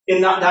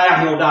in that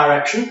diagonal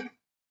direction,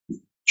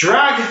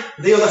 drag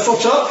the other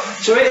foot up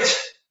to it,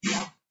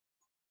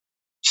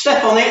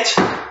 step on it,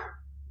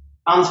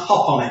 and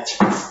hop on it.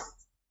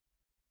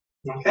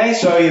 Okay,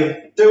 so you're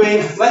doing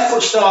left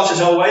foot start as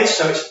always,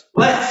 so it's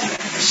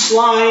left,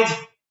 slide,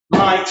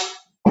 right,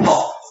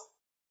 hop.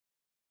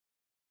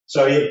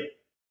 So you're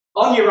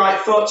on your right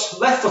foot,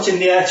 left foot in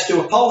the air to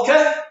do a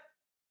polka,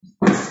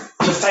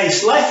 to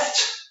face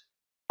left,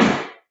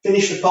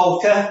 finish the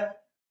polka,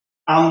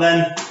 and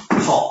then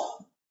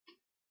hop.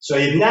 So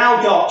you've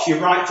now got your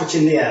right foot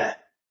in the air.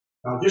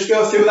 I'll just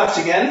go through that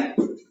again.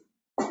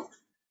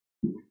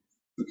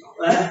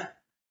 There.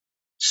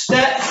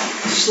 Step,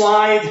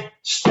 slide,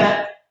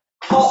 step,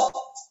 hop,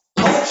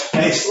 hop,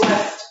 face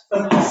left,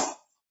 and hop.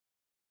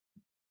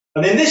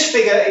 And in this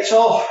figure, it's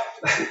all,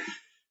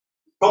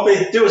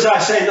 probably do as I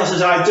say, not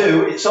as I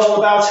do. It's all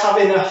about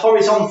having a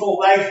horizontal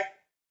leg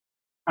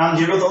and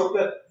your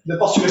other, the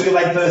bottom of your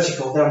leg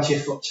vertical down to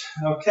your foot.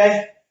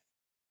 Okay?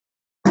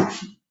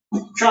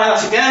 Try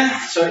that again.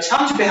 So it's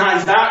hands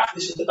behind back.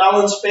 This is the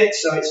balance bit.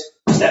 So it's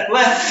step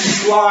left,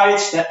 slide,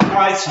 step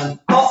right, and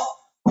hop,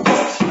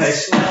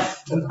 face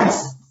left, and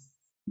hop.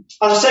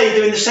 As I say, you're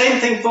doing the same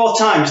thing 4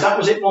 times. That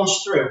was it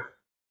once through.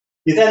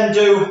 You then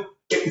do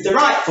it with the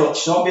right foot.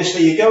 So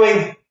obviously you're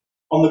going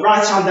on the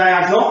right hand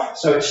diagonal.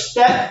 So it's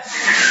step,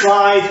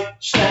 slide,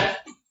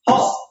 step,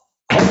 hop,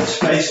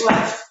 face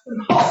left,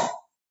 and hop.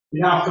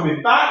 You're now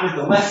coming back with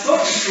the left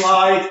foot,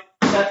 slide,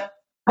 step,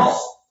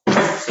 hop,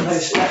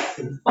 face left,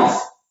 and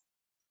hop.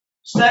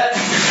 Step,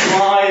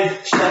 slide,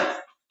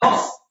 step,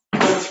 hop,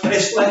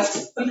 face left,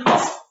 and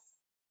hop.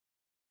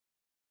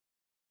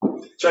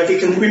 So if you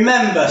can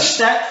remember,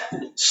 step,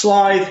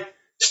 slide,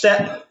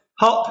 step,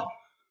 hop,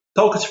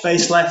 polka to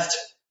face left,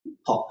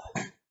 hop.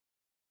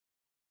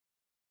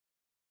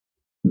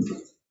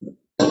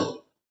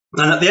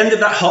 And at the end of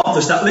that hop,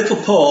 there's that little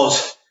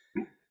pause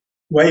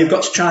where you've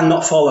got to try and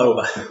not fall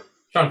over.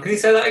 John, can you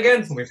say that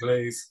again for me,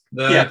 please?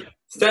 Yeah.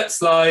 Step,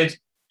 slide.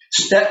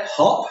 Step,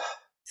 hop.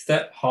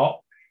 Step,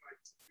 hop.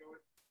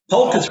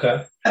 Polka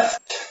to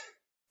left.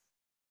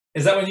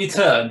 Is that when you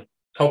turn?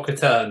 Polka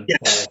turn?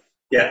 Yes. Or...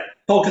 Yeah.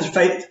 Polka to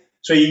face.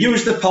 So you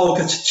use the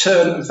polka to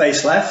turn and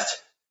face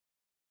left.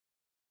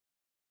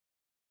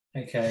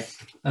 Okay.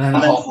 And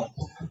then hop.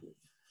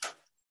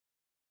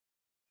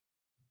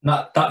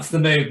 That's the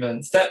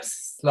movement. Step,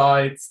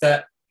 slide,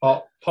 step,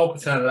 hop, polka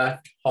turn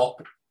left,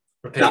 hop,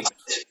 repeat.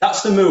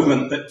 That's the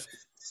movement that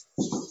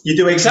you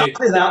do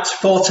exactly that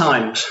 4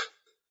 times.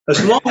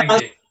 As long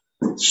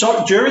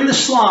So during the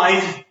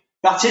slide,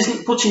 that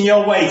isn't putting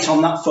your weight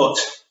on that foot.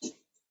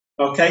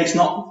 Okay, it's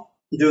not.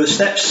 You do the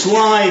step,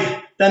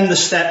 slide, then the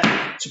step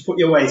to put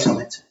your weight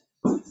on it.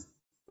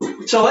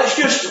 So let's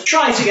just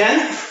try it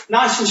again,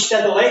 nice and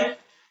steadily,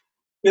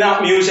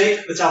 without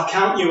music, but I'll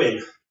count you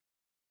in.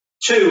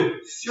 2,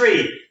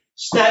 3,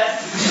 step,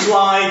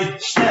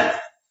 slide,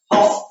 step,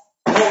 hop,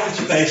 polka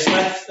to base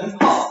left and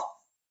hop.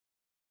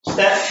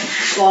 Step,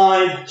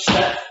 slide,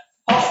 step,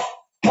 hop,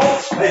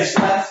 polka to base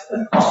left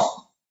and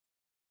hop.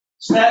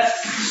 Step,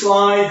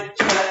 slide,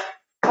 step,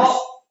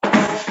 hop,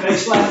 polka to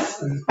base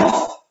left and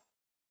hop.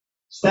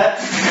 Step,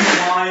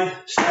 slide,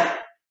 step,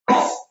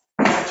 hop,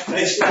 polka to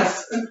base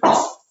left and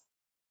hop.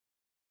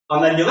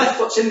 And then your left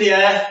foot's in the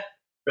air,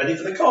 ready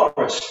for the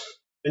chorus.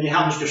 And your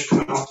hands just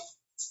come out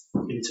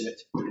into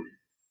it.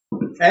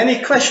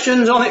 Any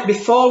questions on it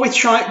before we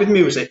try it with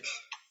music?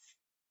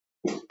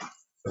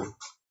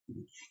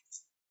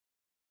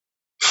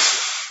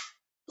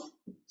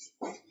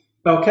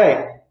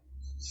 Okay.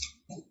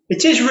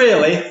 It is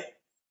really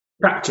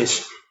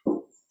practice.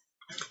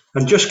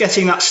 And just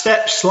getting that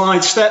step,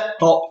 slide, step,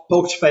 hop,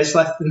 polka to face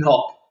left and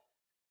hop.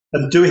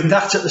 And doing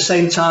that at the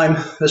same time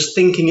as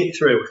thinking it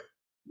through.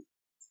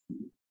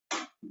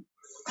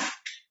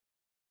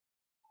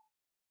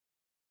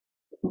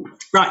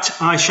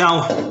 Right, I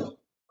shall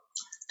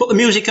put the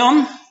music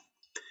on,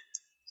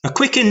 a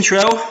quick intro,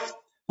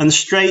 and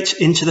straight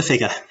into the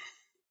figure.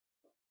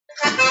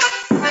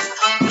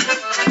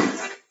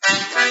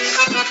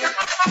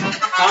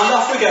 And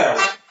off we go.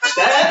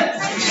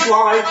 Step,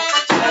 slide,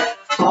 step,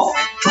 hop,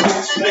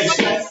 space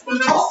left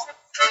and hop.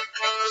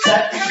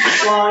 Step,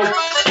 slide,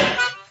 step,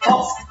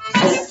 hop,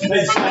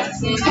 space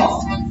left and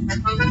hop.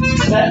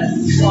 Step,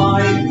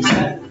 slide,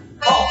 step,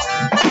 hop,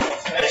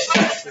 space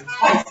left and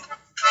hop.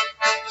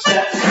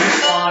 Step,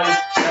 slide,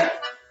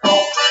 step,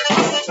 hop,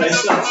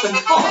 space left and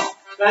hop.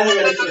 Then you're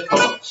ready for the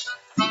chorus.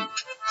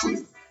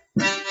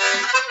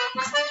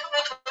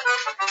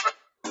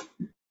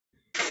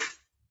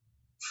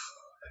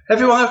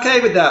 Everyone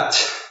okay with that?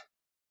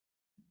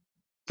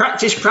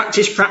 Practice,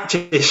 practice,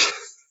 practice.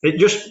 It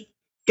just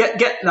get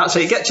that's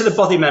it. Get to the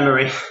body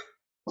memory.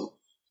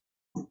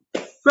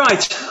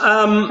 Right.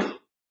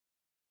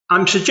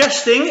 I'm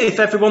suggesting, if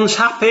everyone's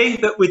happy,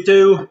 that we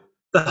do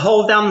the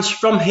whole dance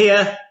from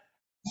here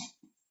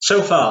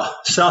so far,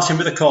 starting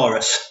with the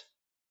chorus.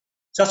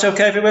 Is that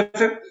okay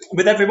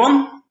with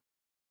everyone?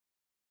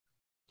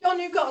 John,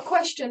 you've got a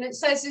question. It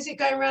says, is it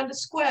going around a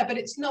square? But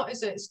it's not,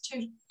 is it? It's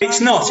two.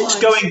 It's not.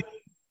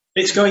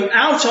 It's going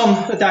out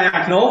on a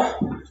diagonal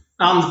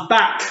and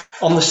back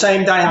on the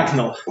same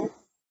diagonal.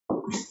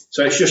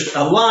 So it's just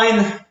a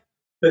line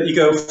that you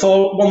go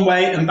forward one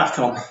way and back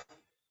on.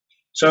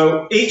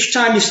 So each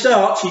time you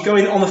start, you're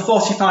going on a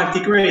 45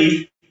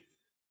 degree,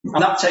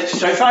 and that takes.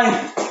 So if I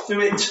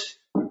do it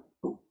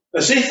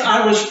as if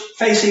I was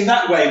facing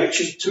that way, which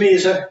is, to me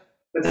is a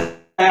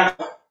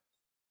diagonal,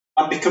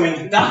 I'd be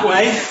coming that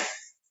way,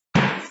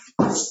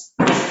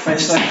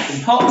 face left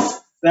and hop.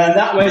 Then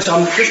that way, so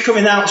I'm just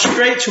coming out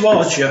straight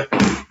towards you.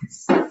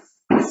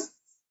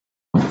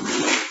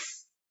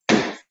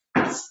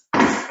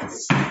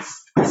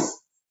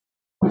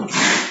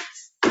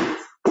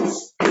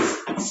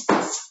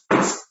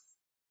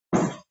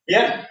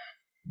 Yeah.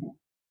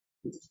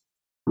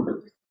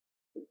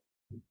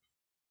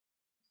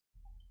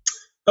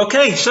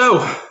 Okay, so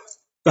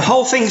the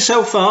whole thing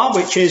so far,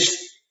 which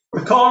is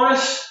the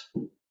chorus,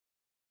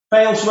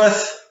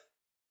 Failsworth,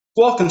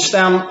 Walk and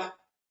Stamp,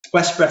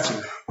 West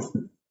Breton.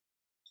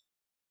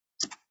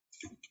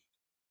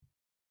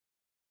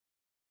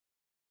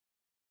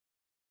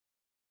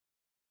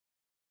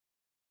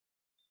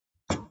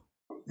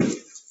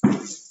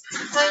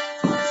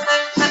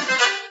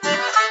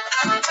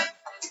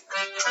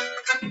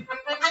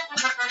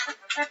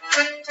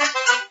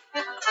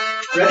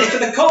 Ready for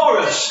the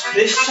chorus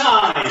this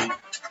time.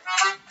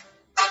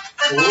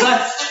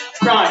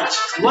 Left, right,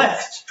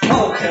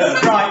 polka,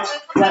 right,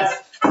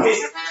 left,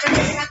 hit,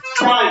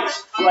 right,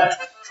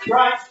 left,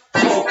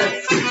 polka.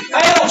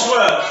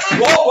 Failsworth,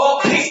 walk,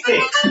 walk, hit,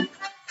 hit.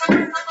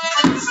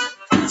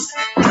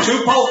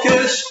 2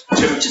 polkas,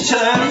 2 to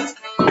turn,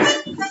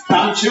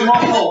 and 2 more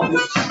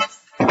polkas.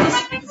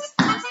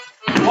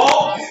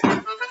 Walk,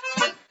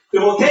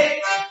 double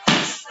kick,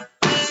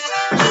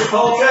 2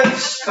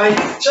 polkas,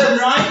 turn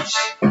right,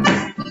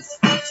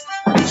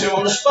 2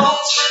 on the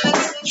spot,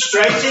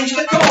 straight into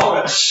the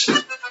chorus.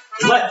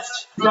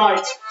 Left,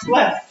 right,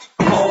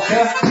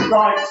 polka,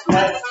 right,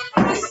 left.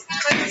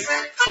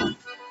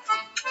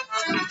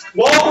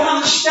 Walk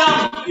and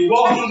stamp, you're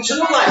walking to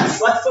the left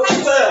foot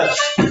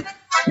first.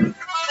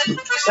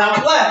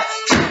 Stamp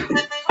left,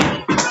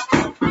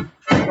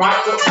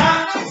 right foot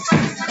back,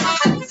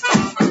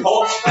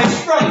 hold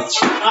space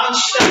front, and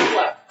stamp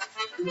left.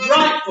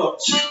 Right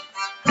foot,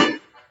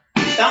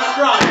 stamp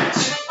right,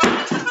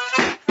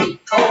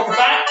 hold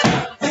back,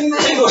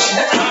 single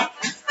step back,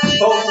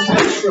 hold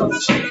space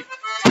front.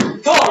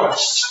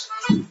 Chorus.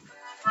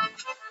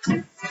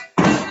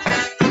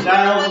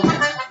 Down,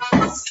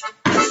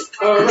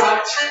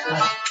 right,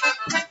 left.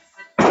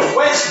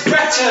 West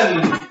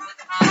Breton.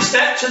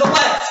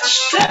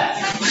 step,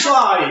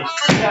 slide,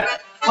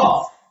 step,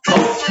 hop,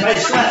 hold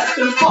space left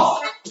and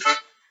pop.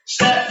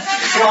 Step,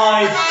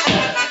 slide,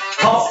 step,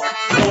 hop,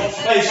 hold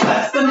space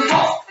left and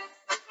pop.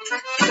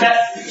 Step,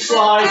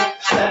 slide,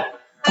 step,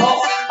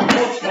 hop,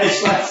 hold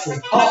space left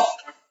and hop.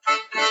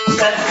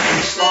 Step,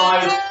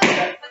 slide,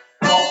 step,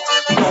 hop,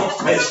 hold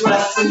space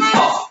left and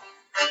pop.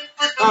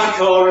 And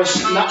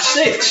chorus, and that's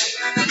it.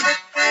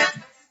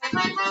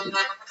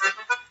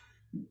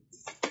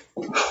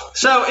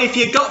 So if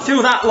you got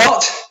through that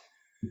lot,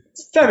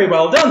 very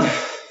well done.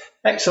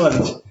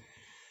 Excellent.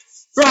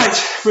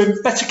 Right,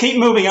 we better keep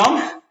moving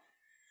on.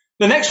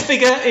 The next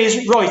figure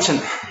is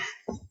Royton.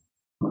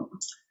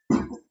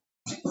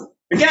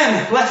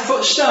 Again, left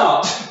foot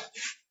start.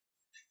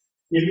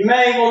 You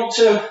may want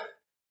to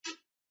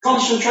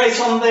concentrate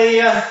on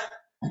the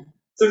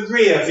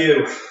rear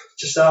view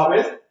to start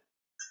with.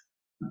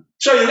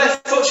 So your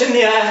left foot's in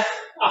the air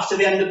after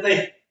the end of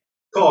the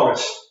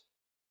chorus.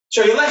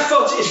 So your left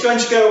foot is going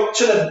to go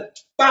to the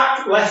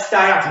back left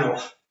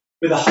diagonal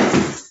with a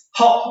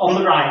hop on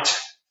the right.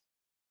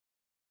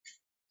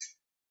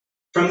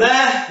 From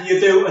there, you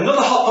do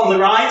another hop on the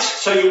right,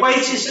 so your weight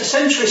is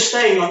essentially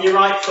staying on your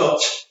right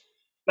foot.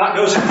 That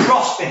goes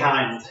across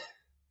behind.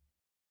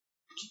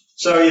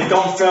 So you've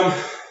gone from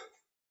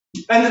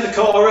end of the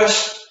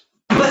chorus,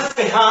 left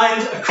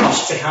behind,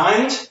 across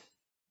behind,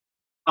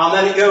 and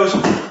then it goes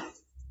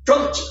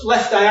front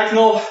left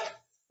diagonal,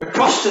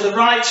 across to the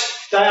right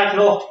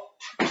diagonal,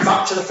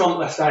 back to the front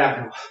left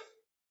diagonal.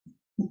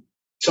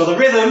 So the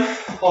rhythm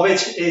of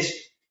it is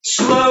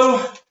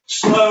slow,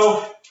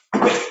 slow,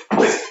 quick,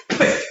 quick,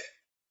 quick.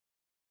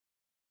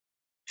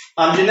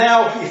 And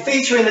your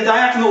feet are in the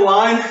diagonal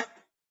line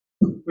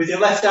with your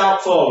left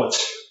out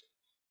forwards.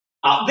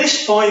 At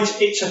this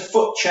point, it's a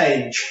foot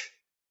change.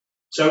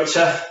 So it's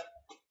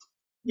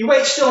your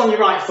weight's still on your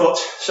right foot,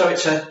 so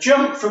it's a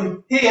jump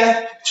from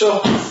here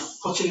to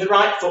putting the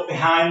right foot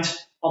behind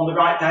on the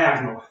right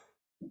diagonal.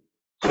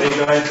 So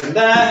you're going from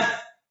there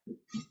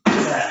to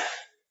there.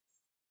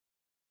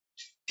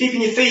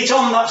 Keeping your feet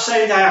on that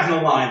same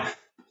diagonal line.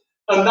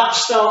 And that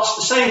starts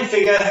the same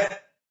figure,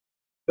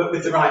 but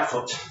with the right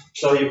foot.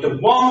 So you've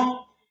done one,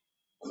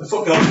 the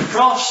foot goes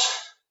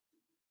across,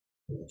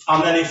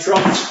 and then in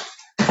front,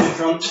 in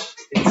front,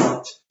 in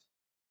front.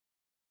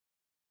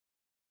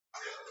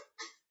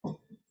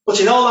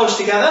 Putting all those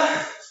together,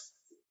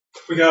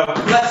 we go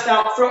left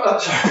out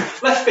front,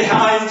 left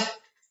behind,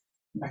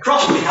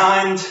 across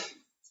behind,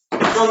 in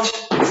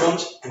front, in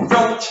front, in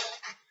front,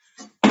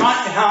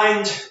 right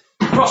behind,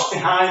 across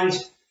behind,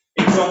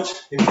 in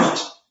front, in front,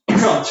 in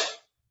front.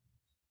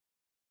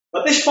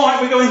 At this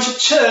point, we're going to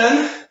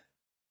turn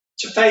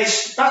to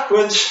face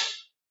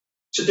backwards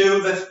to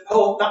do that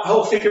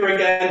whole figure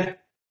again,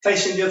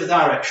 facing the other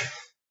direction.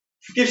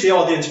 It gives the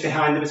audience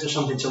behind a bit of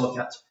something to look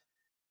at.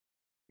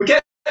 We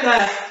get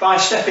there by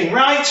stepping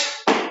right,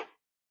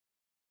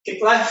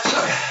 kick left,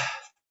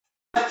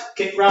 left,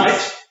 kick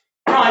right,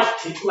 right,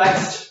 kick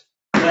left,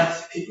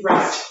 left, kick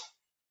right.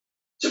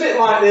 It's a bit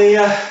like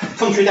the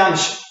country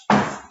dance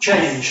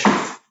change,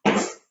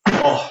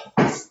 or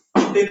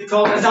people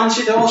call it a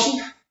dancey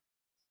Dawson.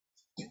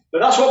 But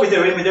that's what we're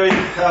doing. We're doing,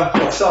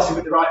 starting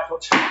with the right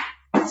foot.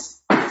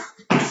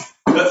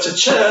 But to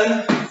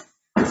turn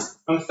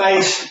and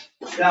face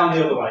down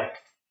the other way.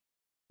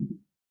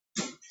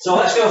 So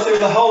let's go through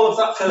the whole of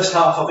that first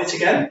half of it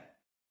again.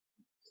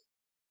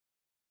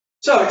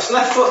 So its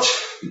left foot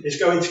is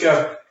going to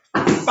go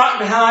back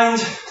behind,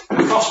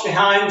 across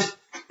behind,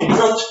 in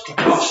front,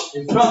 across,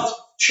 in front,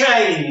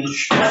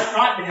 change,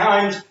 right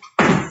behind,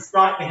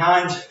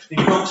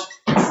 in front,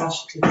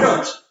 across, in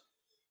front.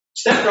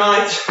 Step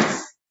right,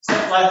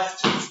 step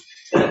left,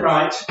 step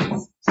right,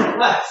 step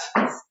left.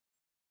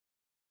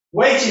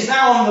 Weight is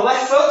now on the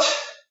left foot,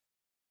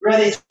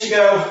 ready to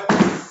go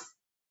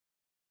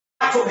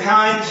back foot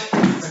behind,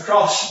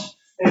 across,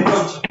 in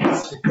front,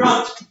 across, in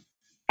front,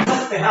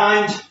 left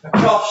behind,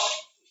 across,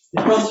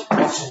 in front,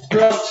 across, in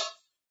front,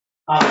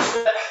 and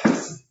step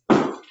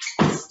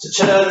to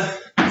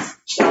turn,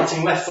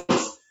 starting left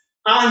foot,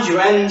 and you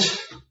end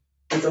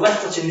with the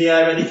left foot in the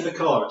air ready for the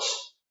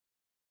chorus.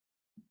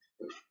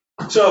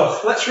 So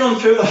let's run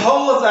through the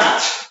whole of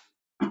that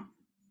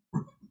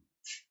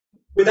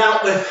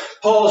without the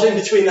pause in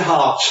between the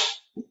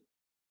halves.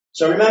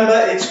 So remember,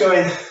 it's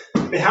going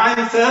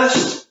behind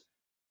first,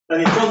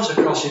 then in front,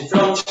 across, in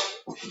front.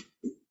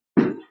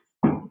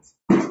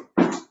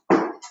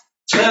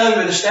 Turn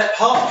with a step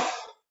hop.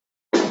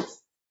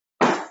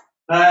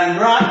 And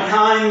right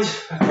behind,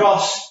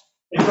 across,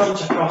 in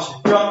front, across,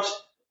 in front.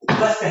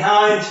 Left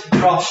behind,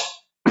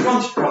 across, in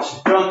front, across,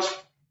 in front.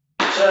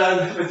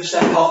 Turn with the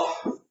step hop.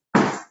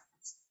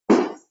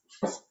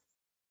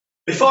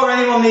 Before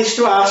anyone needs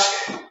to ask,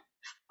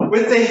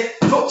 with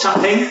the foot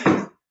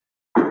tapping,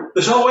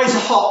 there's always a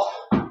hop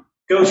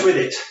goes with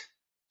it.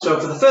 So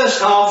for the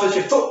first half, as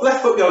your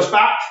left foot goes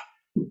back,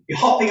 you're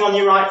hopping on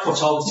your right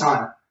foot all the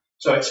time.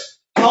 So it's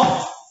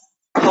hop,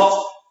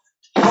 hop,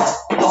 hop,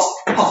 hop,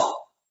 hop.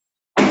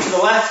 To the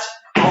left,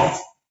 hop,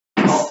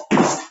 hop,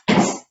 hop,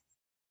 hop.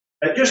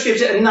 It just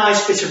gives it a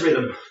nice bit of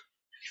rhythm.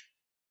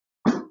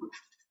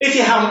 If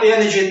you haven't the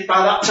energy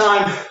by that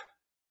time,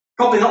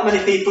 probably not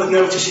many people would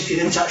notice if you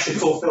didn't actually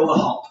fulfill the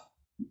hop.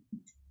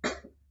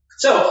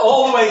 So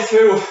all the way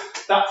through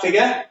that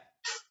figure,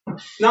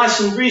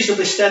 nice and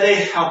reasonably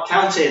steady, I'll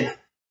count in.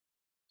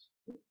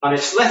 And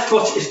its left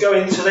foot is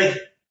going to the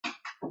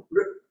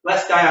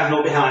left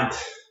diagonal behind.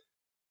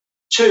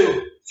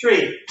 2,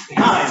 3,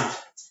 behind,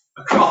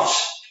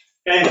 across,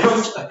 in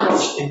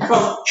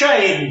front,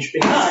 change,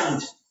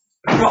 behind,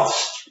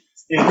 across,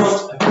 in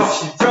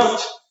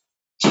front,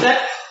 step,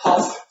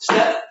 hop,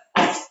 step,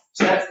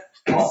 step,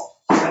 hop,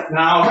 step.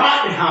 Now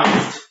right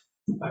behind,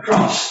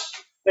 across,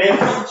 in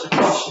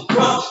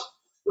front,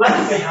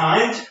 left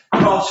behind,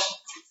 across,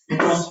 in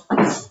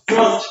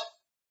front,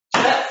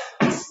 step,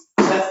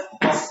 step,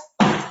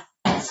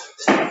 hop,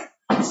 step,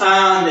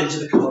 and into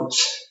the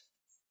chords.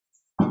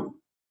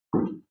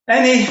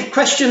 Any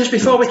questions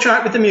before we try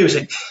it with the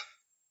music?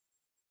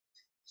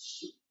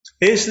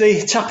 Is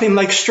the tapping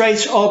leg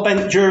straight or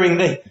bent during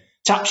the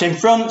taps in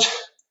front?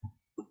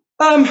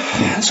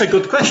 That's a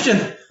good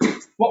question.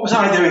 What was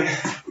I doing?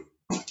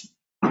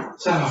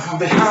 So I'm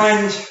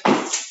behind.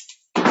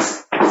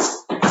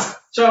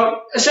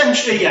 So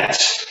essentially,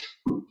 yes.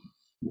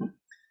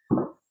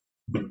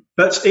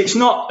 But it's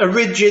not a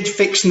rigid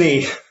fixed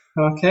knee,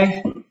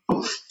 okay?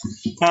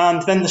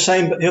 And then the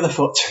same but the other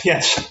foot,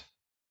 yes.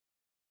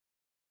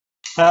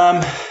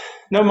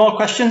 No more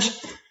questions?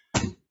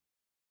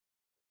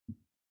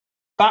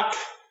 Back,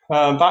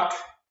 back,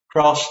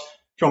 cross,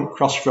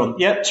 front.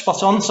 Yep,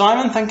 spot on,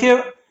 Simon, thank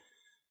you.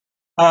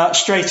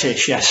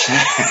 Straightish, yes.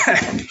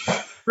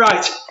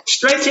 Right,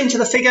 straight into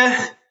the figure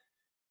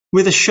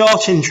with a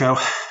short intro.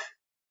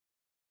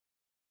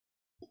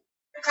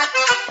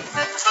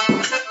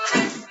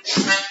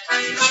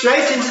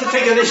 Straight into the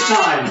figure this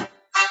time.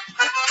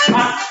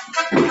 Back,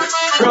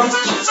 front,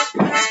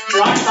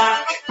 right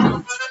back,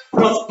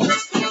 front,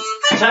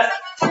 step,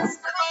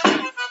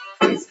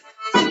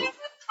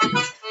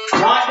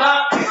 right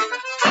back,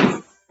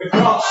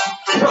 across,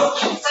 front,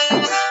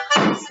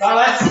 by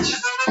left,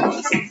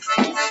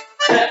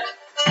 step.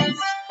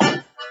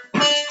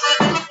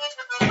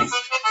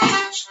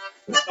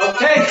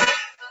 Okay.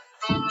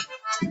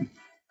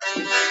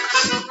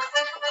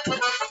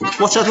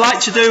 What I'd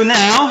like to do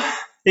now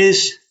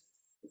is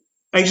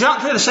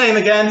exactly the same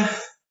again,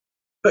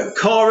 but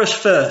chorus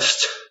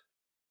first.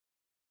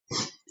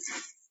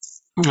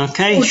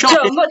 Okay. Oh,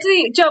 John, what do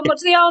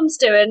the arms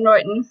do in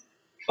writing?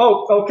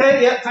 Oh,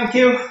 okay, yeah, thank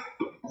you.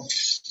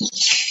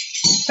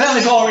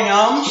 Fairly boring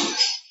arms.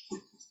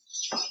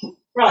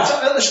 Right,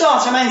 at the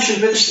start I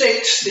mentioned with the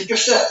sticks, they're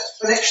just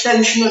an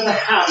extension of the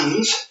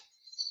hands.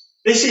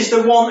 This is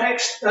the one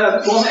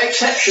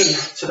exception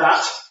to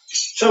that.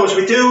 So as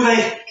we do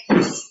the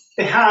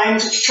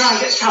behind, let's try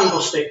and get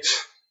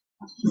candlesticks.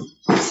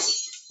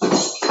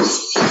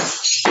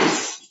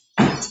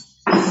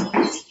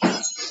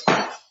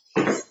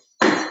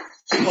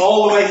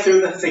 All the way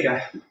through the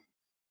figure.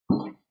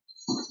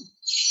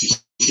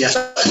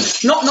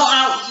 Yes. Not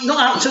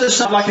out to the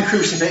side like a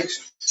crucifix.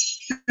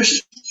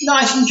 Just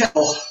nice and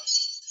gentle.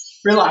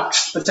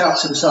 Relaxed, but out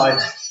to the side.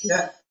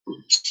 Yeah.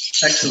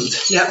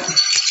 Excellent. Yeah.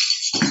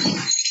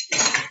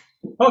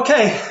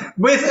 Okay,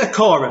 with a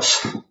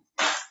chorus.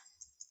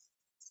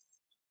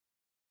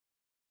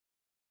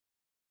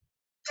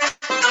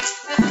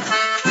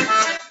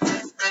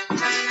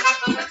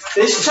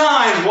 This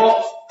time,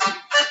 what?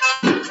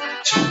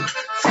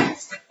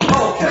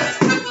 Polka.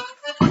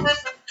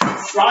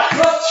 Right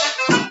foot.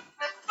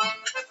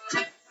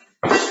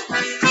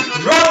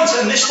 Right,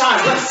 and this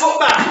time, left foot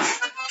back.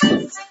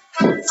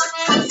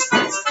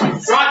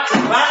 Right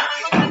foot back.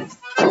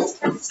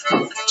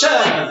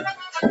 Turn.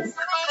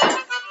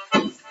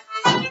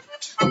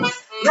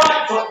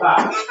 Right foot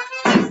back.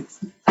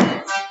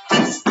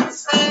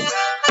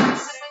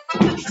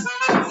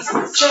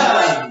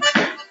 Turn.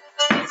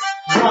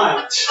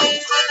 Right.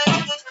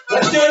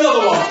 Let's do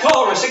another one.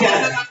 Chorus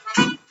again.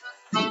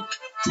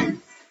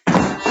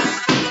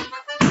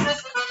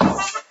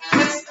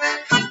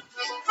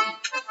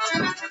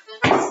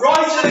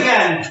 Right and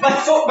again.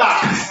 Left foot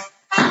back.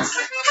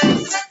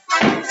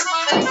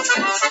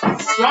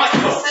 Right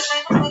foot.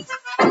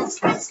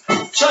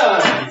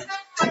 Turn.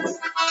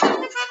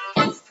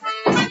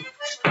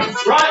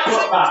 Right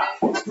foot back.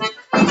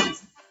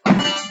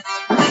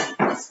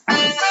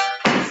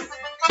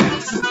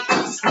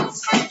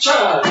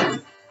 Turn.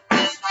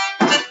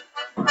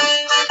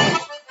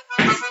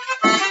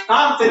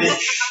 And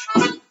finish.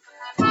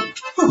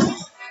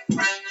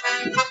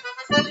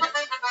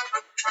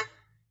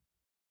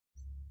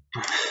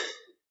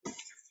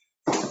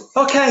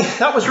 Okay,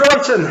 that was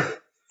writing.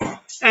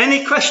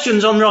 Any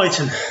questions on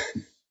writing?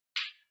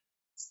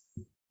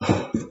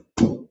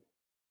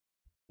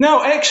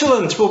 No,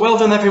 excellent. Well, well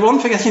done everyone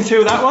for getting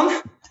through that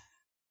one.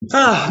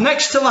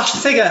 Next to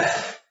last figure,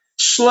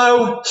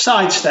 slow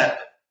side step.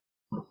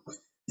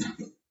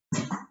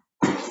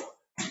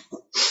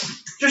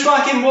 Just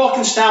like in walk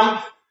and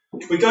stamp,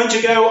 we're going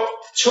to go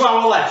to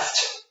our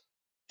left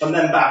and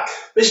then back.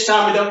 This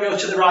time we don't go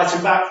to the right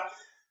and back,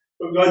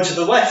 we're going to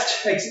the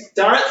left, exit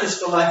directly to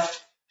the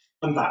left,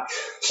 and back.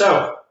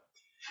 So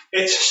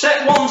it's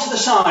step one to the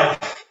side,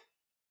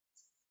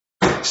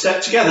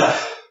 step together,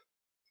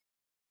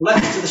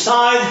 left to the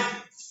side,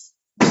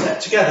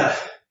 step together.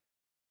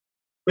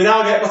 We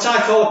now get what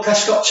I call a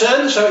Prescott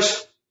turn, so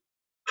it's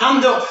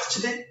hand up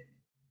to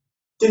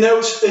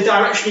denote the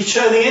direction you're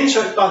turning in,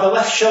 so it's by the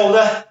left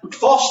shoulder,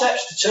 4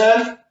 steps to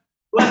turn,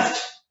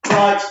 left,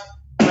 right,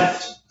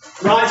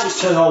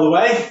 is turn all the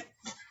way,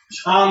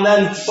 and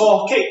then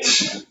 4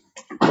 kicks,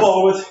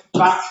 forward,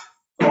 back,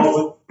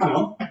 forward, hang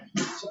on,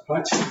 is that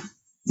right?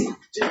 Do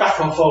it back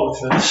on forward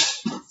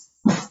first.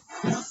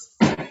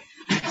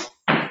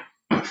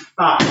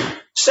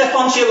 Step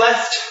onto your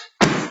left,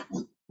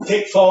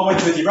 kick forward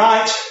with your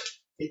right,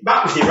 kick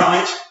back with your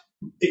right,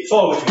 kick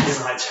forward with your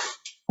right.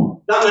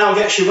 That now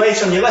gets your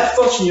weight on your left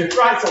foot and your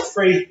right foot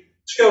free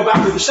to go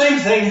back with the same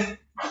thing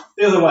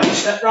the other way.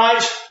 Step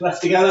right,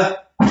 left together,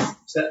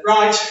 step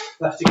right,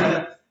 left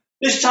together.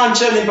 This time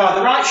turning by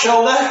the right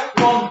shoulder.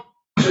 1,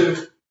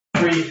 2,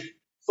 3,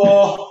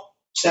 4.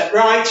 Step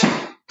right,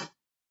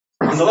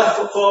 and the left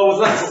foot forward,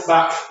 left foot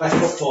back, left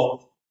foot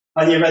forward.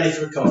 And you're ready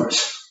for a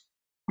chorus.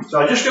 So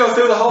I just go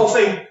through the whole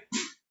thing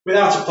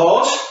without a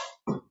pause.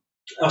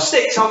 I'll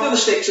do the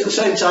sticks at the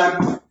same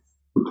time.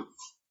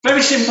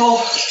 Very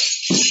simple.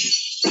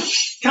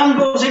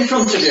 Candles in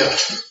front of you.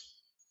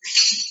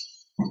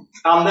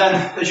 And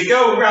then as you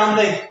go around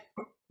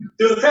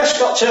do the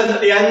Prescott turn at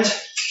the end.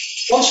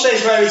 One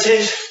stays where it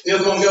is, the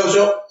other one goes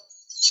up,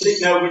 so that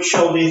you know which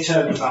shoulder you're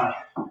turning by.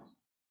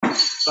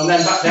 And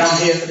then back down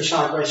here for the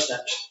sideways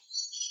steps.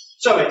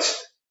 So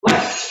it's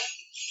left,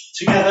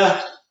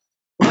 together,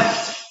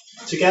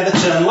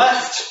 turn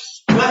left,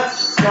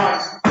 right,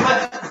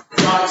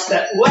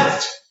 step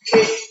left,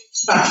 kick,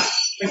 back,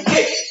 and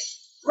kick,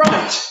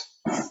 right,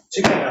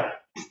 together,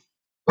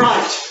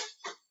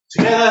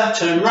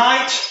 turn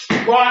right,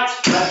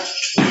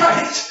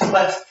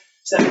 left,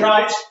 step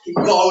right, keep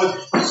forward,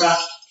 back,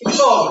 keep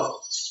forward,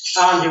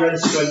 and you're ready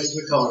to go into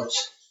the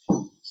chorus.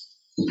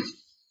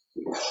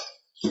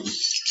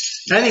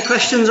 Any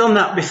questions on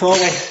that before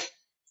we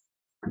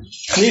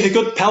need a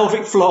good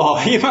pelvic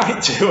floor? You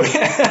might do it.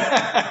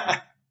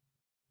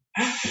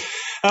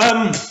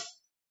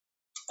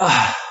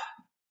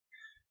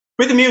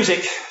 With the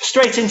music,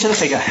 straight into the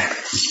figure.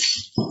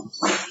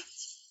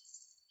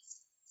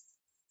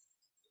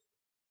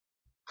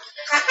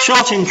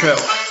 Short intro.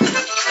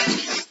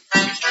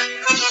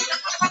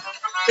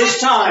 This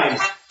time,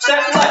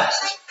 step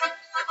left,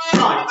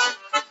 right,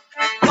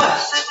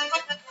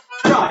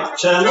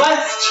 turn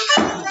left,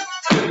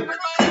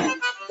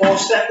 4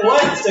 step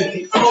left and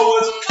kick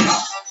forward,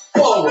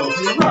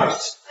 and right,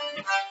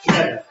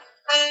 together,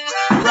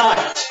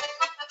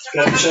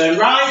 go turn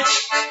right,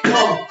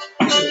 1,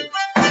 2, 3,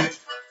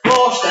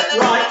 4, step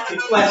right,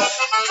 kick left,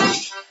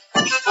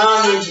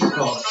 and into the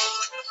chorus.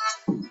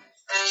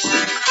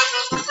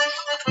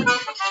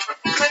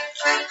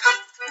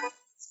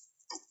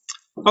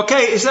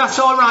 Okay, is that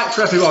all right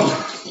for everyone?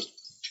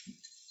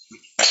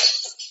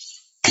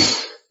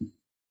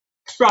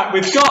 Right,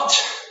 we've got,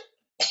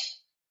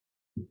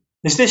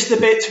 is this the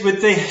bit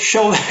with the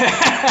shoulder?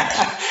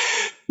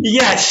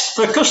 Yes,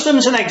 for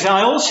customs and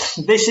exiles,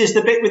 this is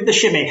the bit with the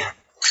shimmy.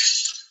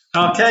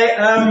 Okay,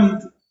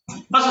 as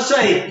I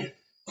say,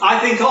 I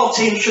think all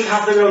teams should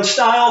have their own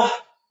style.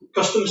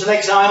 Customs and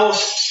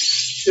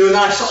exiles do a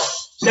nice sort of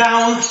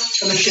down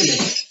and a shimmy.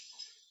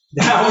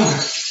 Down and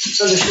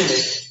a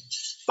shimmy.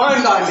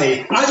 Fine by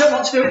me. I don't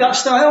want to do it that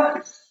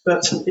style,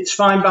 but it's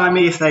fine by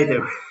me if they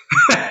do.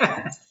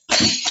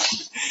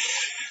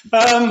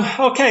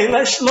 Okay,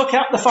 let's look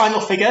at the final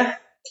figure,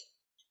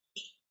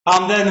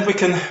 and then we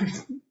can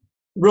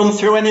run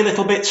through any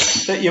little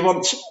bits that you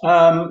want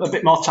a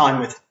bit more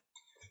time with.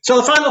 So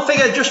the final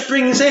figure just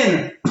brings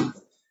in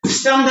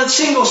standard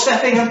single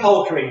stepping and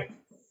polkering,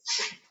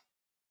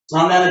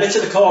 and then a bit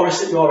of the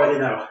chorus that you already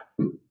know.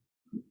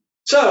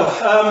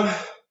 So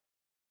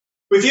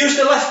we've used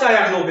the left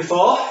diagonal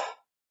before.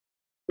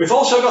 We've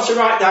also got a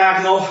right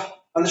diagonal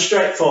and a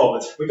straight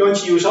forward. We're going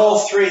to use all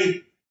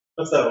 3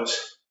 of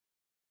those.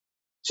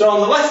 So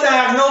on the left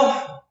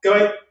diagonal,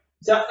 going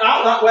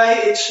out that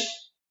way, it's,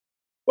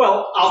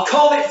 well, I'll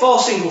call it 4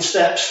 single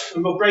steps,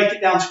 and we'll break it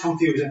down to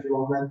confuse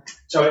everyone then.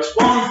 So it's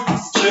 1,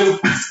 2,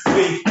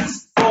 3,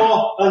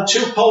 4, and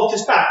 2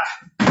 polkas back.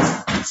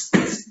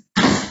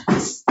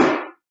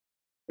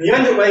 And you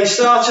end up where you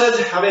started,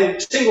 having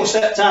single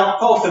stepped out,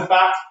 polka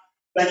back,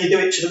 then you do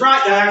it to the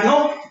right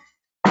diagonal,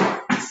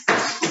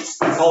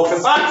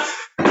 polka back,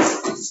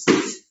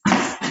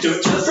 do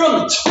it to the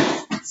front.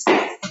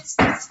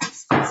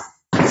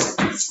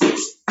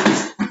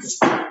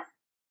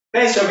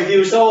 Okay, so we've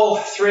used all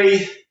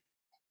 3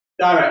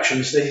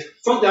 directions, the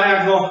front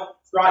diagonal,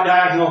 right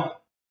diagonal,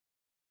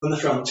 and the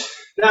front.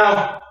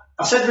 Now,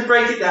 I said we'd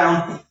break it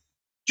down,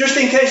 just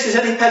in case there's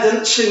any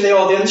pedants in the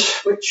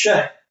audience, which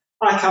I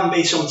can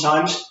be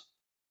sometimes.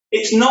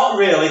 It's not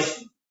really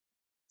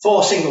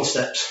 4 single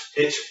steps.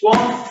 It's 1,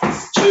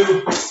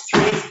 2,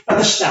 3, and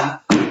a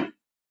stamp.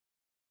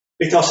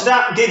 Because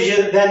that gives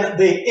you then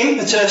the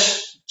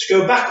impetus to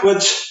go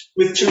backwards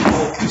with 2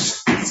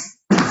 polkas.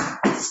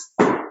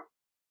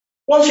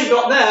 Once you've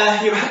got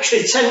there, you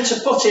actually tend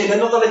to put in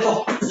another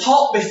little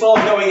hop before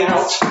going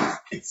out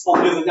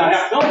onto the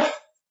diagonal.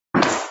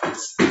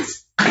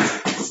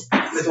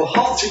 Little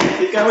hop to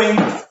get you going,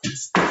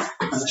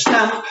 and a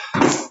stamp.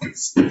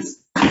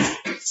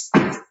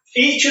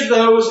 Each of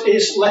those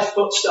is left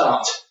foot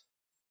start.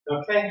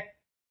 Okay?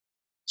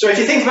 So if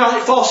you think about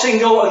it, 4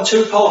 single and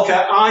 2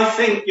 polka, I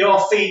think your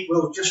feet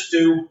will just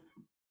do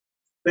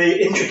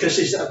the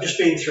intricacies that I've just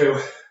been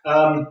through.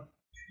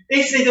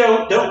 If they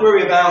don't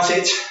worry about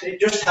it. It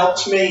just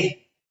helps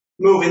me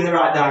move in the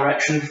right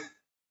direction.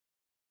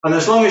 And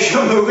as long as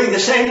you're moving the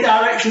same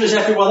direction as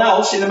everyone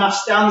else in a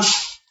mass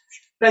dance,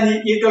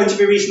 then you're going to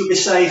be reasonably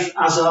safe,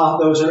 as are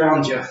those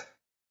around you.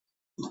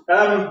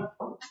 So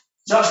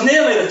that's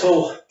nearly a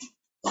little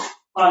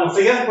final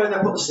figure. Where did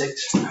I put the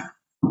sticks?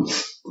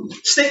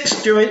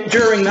 Sticks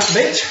during that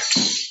bit.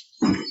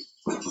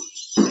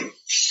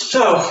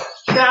 So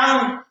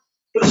down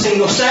for the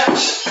single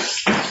steps,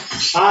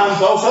 and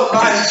both up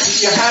by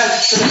your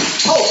head to the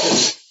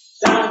polkas.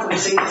 Down for the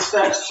single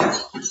steps,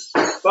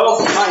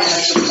 both by your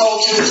head to the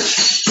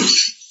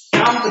polkas.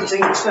 Down for the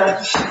single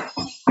steps,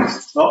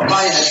 up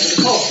by your head to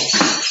the polkas.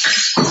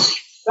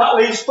 That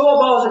leaves 4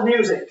 bars of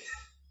music.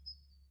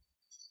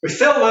 We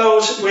fill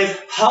those with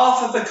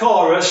half of the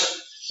chorus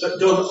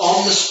done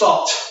on the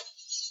spot.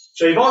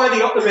 So you've already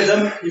got the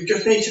rhythm, you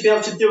just need to be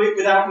able to do it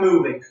without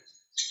moving.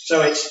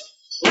 So it's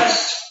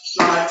left,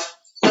 right,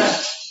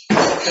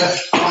 polka,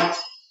 right,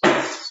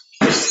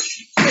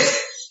 kick,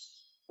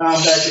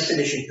 and there's your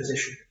finishing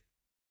position.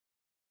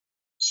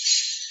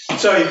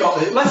 So you've got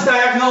the left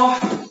diagonal,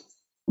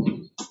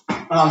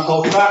 and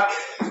polka back,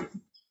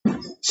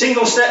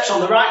 single steps on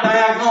the right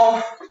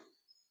diagonal,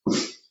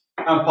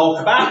 and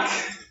polka back,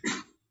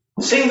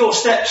 single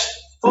steps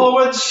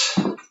forwards,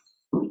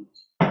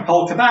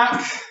 polka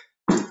back,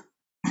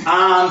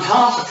 and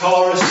half a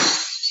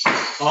chorus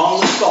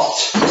on the spot,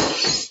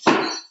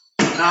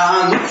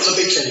 and for the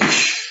big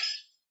finish.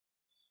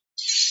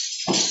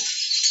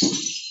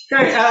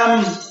 Okay,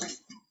 I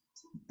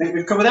think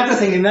we've covered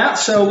everything in that,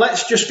 so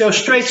let's just go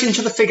straight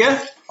into the figure.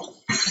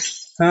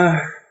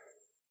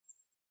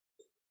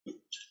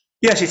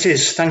 Yes, it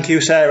is. Thank you,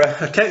 Sarah.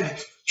 Okay,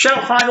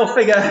 shout final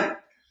figure.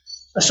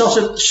 A sort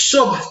of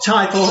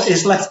subtitle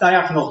is left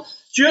diagonal,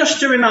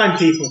 just to remind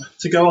people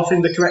to go off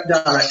in the correct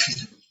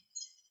direction.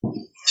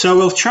 So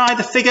we'll try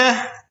the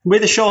figure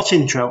with a short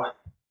intro.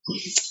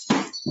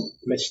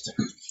 Missed.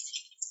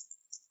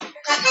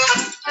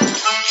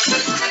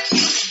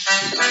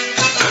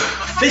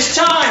 This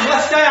time,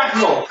 left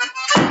diagonal.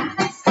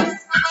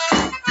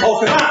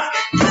 Polka back.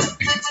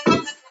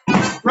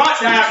 Right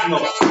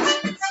diagonal.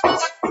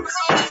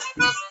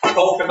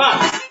 Polka back.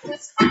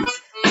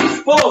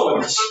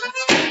 Forwards.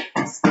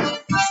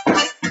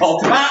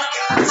 Polka back.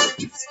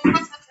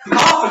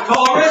 Half a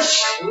chorus.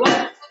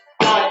 Left,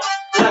 right,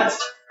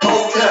 left.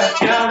 Polka,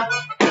 down,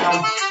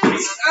 down,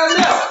 and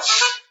out.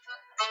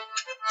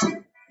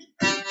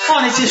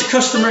 And it is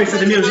customary for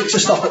the music to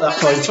stop at that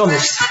point,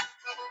 honest.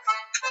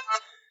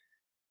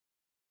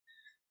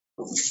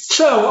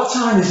 So, what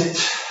time is it?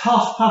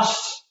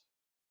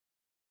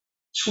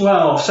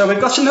 12:30. So we've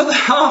got another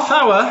half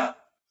hour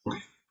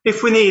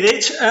if we need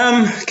it.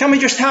 Can we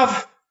just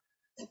have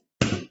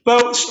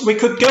both? We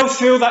could go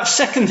through that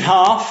second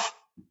half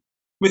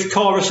with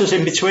choruses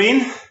in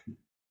between.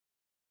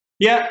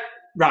 Yeah,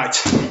 right.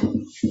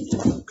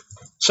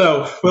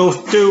 So we'll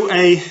do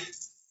a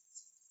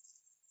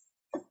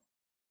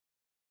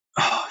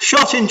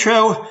short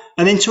intro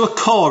and into a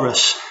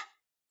chorus.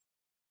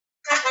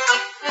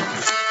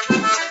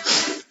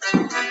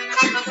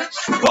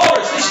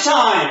 Chorus this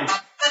time.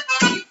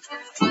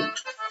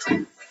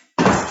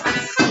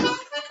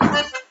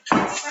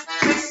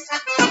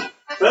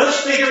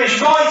 First figure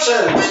is right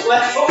turn,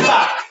 left foot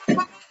back.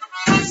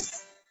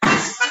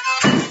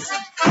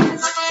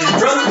 In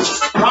front,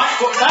 right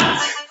foot back.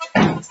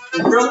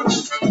 In front,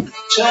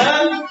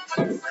 turn.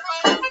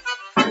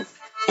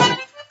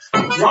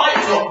 Right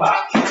foot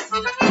back.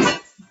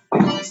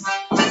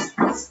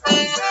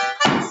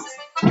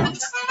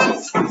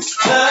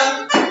 Turn.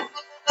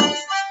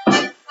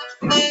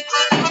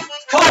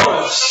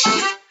 Chorus.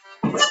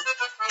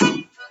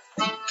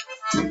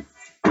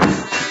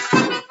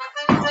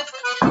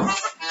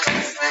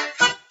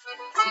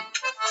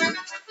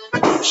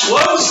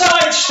 Slow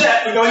side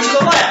step, we're going to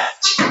the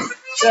left.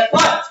 Step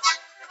left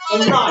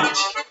and right.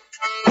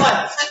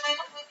 Left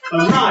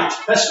and right.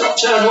 Let's not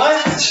turn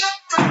left.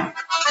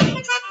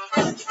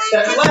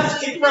 Step left,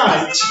 keep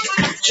right.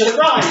 To the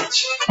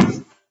right.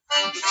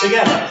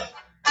 Together.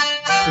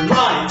 And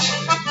right.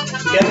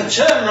 Together,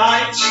 turn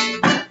right.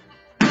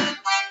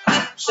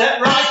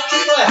 Step right,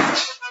 keep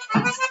left.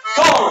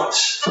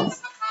 Chorus.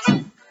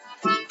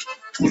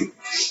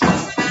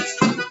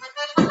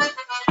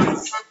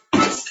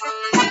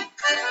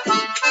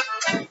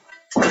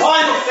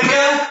 Final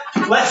figure,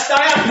 left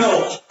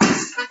diagonal.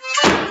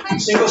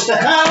 Single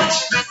step out,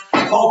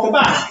 polka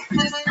back.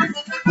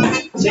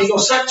 Single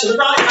step to the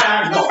right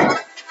diagonal.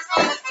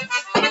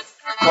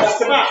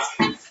 Polka back.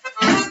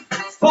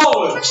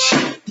 Forwards.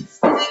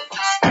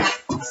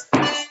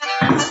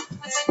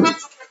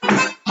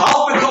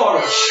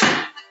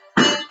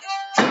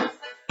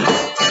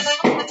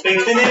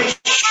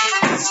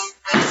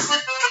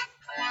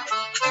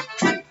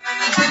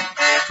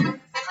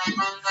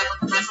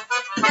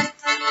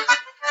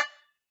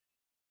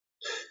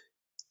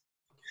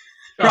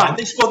 Right,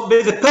 this would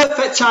be the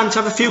perfect time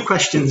to have a few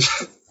questions.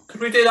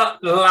 Could we do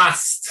that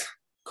last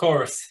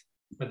chorus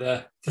with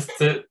the just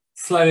to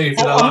slowly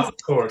to the last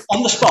chorus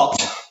on the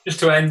spot, just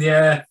to end?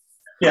 Yeah.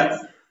 Yeah.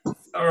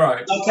 All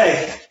right.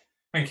 Okay.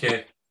 Thank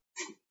you.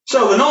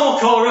 So the normal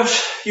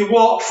chorus, you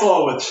walk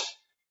forwards.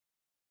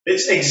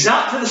 It's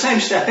exactly the same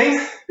stepping,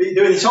 but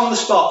you're doing it on the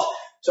spot.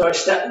 So it's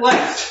step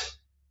left,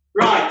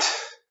 right,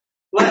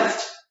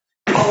 left,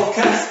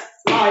 polka,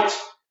 right,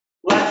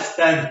 left,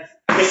 then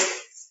kick,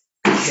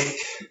 kick.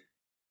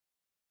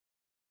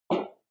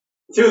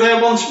 Through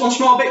there once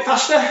more, a bit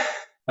faster.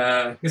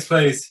 Yes,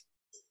 please.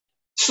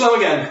 Slow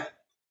again.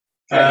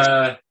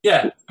 Yeah.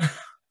 Yeah.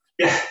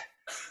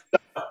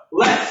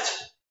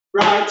 Left,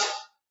 right,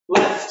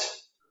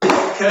 left,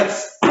 polka,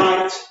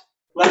 right,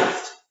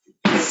 left.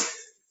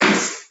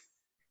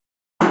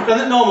 Then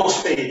at normal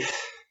speed.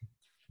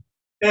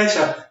 Okay,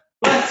 so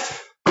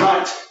left,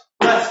 right,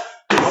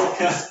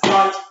 polka,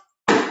 right.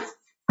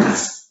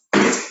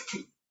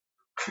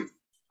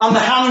 And the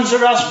hands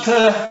are as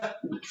per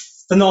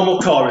the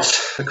normal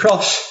chorus.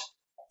 Across,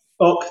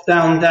 up,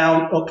 down,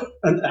 up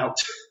and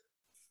out.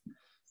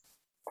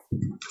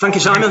 Thank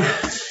you, Simon.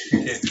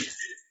 Thank you.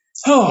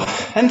 Oh,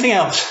 anything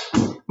else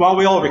while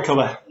we all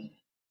recover?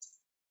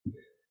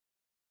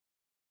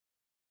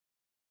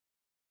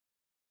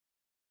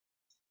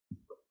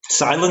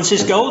 Silence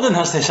is golden,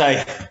 as they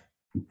say.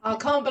 I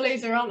can't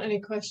believe there aren't any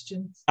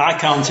questions. I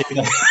can't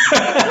either.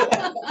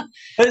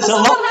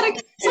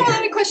 Someone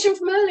had a question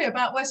from earlier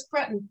about West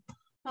Breton.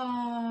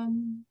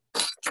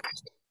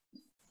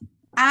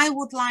 I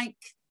would like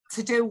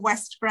to do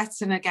West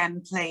Breton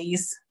again,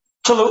 please.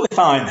 Absolutely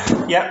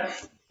fine. Yep.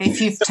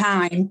 If you've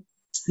time.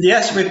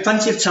 Yes, we have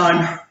plenty of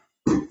time.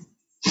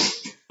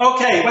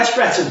 Okay, West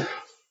Breton.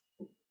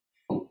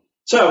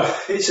 So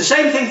it's the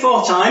same thing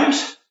 4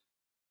 times.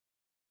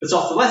 It's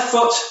off the left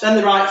foot, then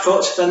the right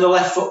foot, then the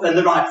left foot, then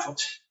the right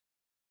foot.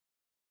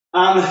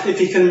 And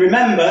if you can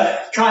remember,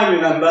 try and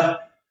remember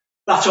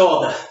that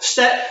order.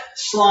 Step,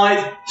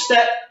 slide,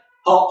 step,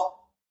 hop,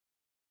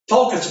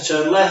 polka to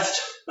turn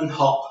left, and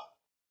hop.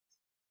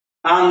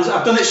 And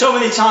I've done it so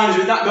many times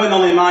with that going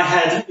on in my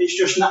head, it's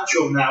just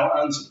natural now,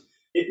 and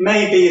it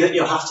may be that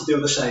you'll have to do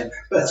the same.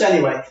 But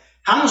anyway,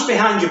 hands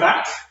behind your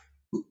back.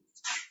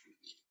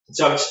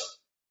 So it's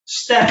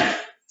step,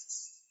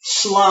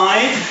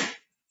 slide,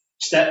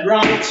 step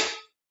right,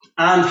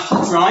 and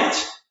hop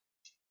right.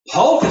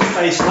 Polka to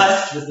face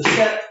left with the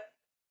step,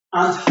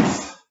 and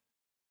hop.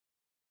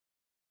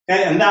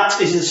 Okay, and that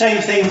is the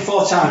same thing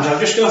 4 times. I'll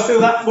just go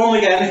through that one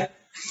again,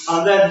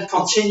 and then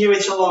continue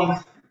it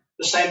along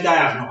the same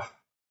diagonal.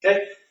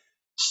 Okay,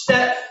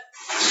 step,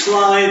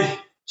 slide,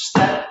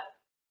 step,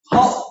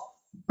 hop,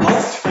 polka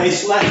to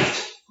face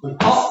left,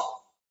 and hop.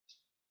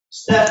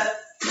 Step,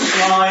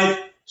 slide,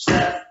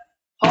 step,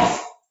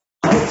 hop,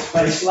 polka to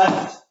face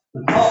left,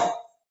 and hop.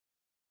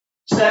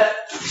 Step,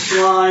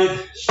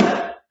 slide,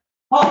 step,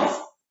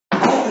 hop,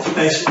 polka to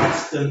face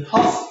left, and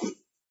hop.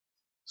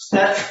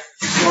 Step,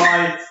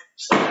 slide,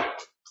 step,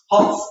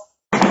 hop,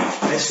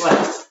 face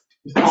left,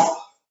 and hop.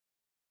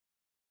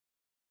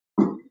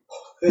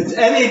 Is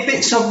any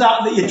bits of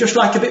that you'd just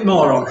like a bit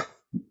more on?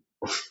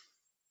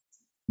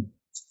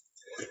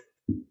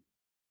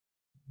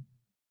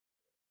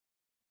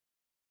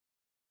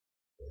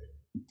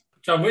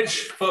 John,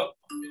 which foot,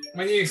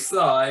 when you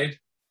slide,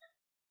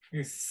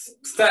 you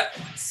step,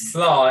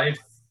 slide,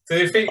 do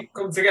your feet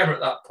come together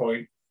at that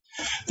point?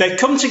 They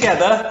come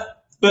together,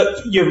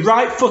 but your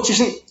right foot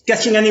isn't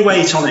getting any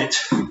weight on it.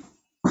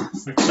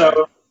 Okay.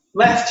 So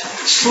left,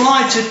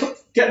 slide to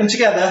get them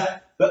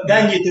together, but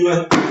then you do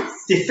a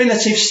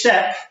definitive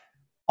step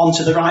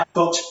onto the right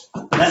foot,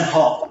 and then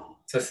hop.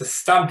 So it's a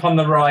stamp on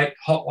the right,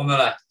 hop on the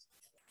left?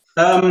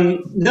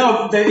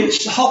 No,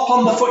 it's hop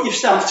on the foot you've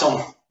stamped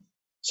on.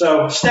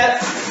 So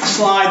step,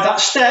 slide that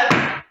step,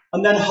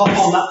 and then hop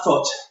on that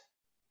foot.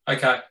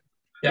 Okay.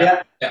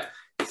 Yeah.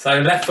 So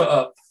left foot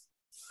up.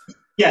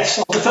 Yes,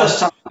 on the first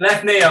time.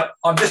 Left knee up.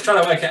 I'm just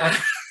trying to work it out.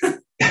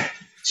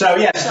 So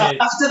yes,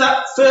 after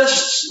that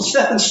first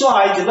step and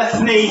slide, your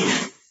left knee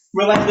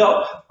will end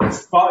up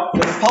by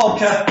the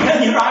polka,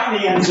 then your right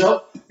knee ends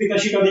up,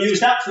 because you're going to use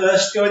that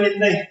first, going in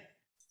the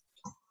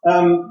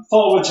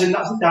forwards in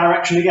that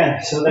direction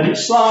again. So then you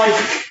slide,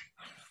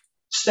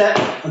 step,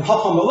 and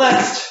hop on the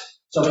left.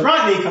 So the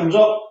right knee comes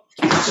up,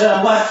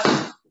 turn left,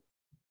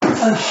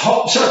 and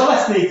hop, so the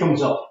left knee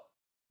comes up.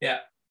 Yeah.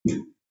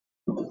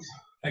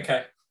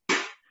 Okay.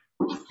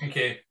 Thank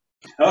you.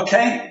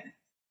 Okay.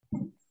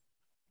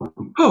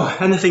 Oh,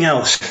 anything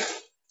else?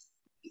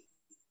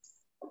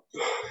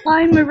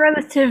 I'm a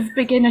relative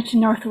beginner to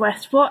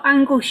Northwest. What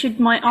angle should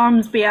my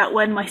arms be at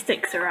when my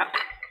sticks are up?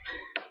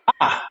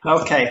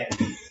 Okay.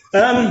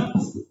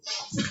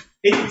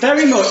 It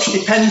very much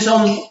depends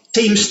on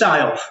team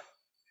style.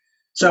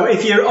 So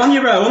if you're on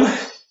your own,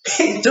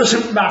 it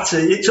doesn't matter.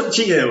 It's up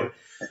to you.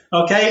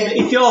 Okay. But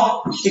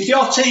if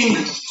your team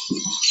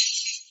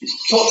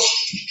puts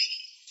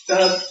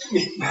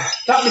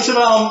that bit of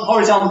arm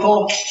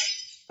horizontal,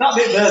 that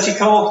bit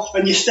vertical,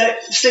 and your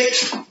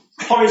sticks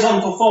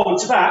horizontal forward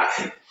to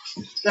back,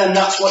 then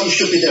that's what you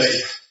should be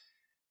doing.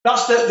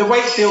 That's the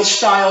Wakefield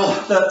style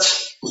that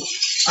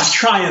I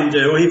try and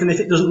do, even if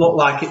it doesn't look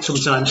like it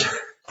sometimes.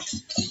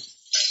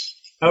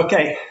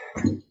 Okay.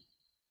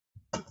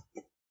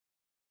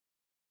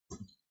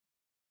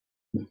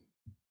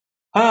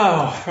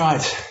 Oh,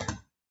 right.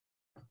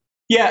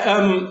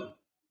 Yeah,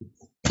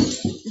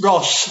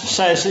 Ross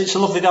says it's a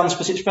lovely dance,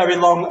 but it's very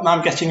long and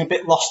I'm getting a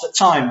bit lost at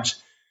times.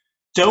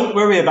 Don't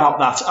worry about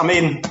that. I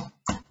mean,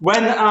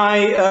 when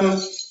I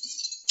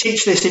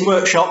teach this in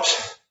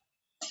workshops,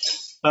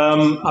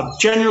 I've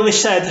generally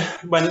said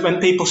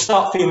when people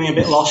start feeling a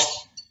bit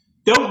lost,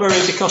 don't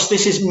worry, because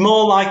this is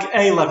more like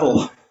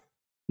A-level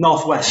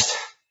Northwest.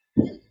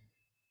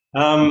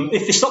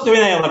 If they stop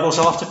doing A-levels,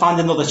 I'll have to find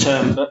another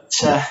term, but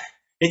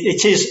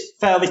it is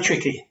fairly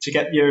tricky to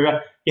get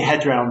your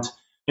head round,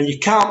 and you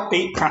can't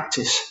beat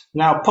practice.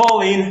 Now,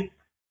 Pauline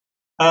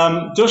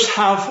does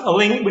have a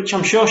link, which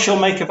I'm sure she'll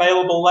make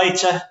available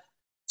later,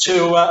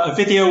 to a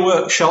video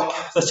workshop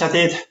that I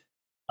did.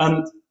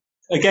 And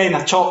again,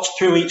 I talked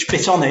through each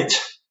bit on it,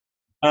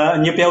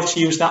 and you'll be able to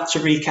use that to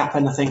recap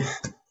anything.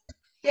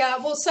 Yeah,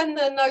 we'll send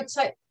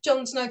the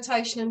John's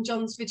notation and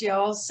John's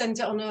video. I'll send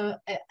it on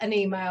an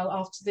email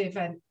after the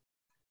event.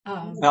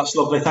 That's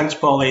lovely. Thanks,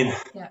 Pauline.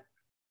 Yeah.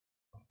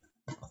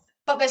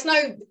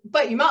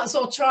 But you might as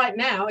well try it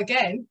now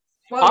again.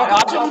 Well,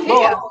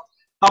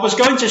 I was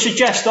going to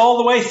suggest all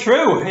the way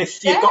through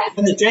if you've got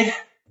energy.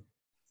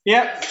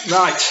 Yeah,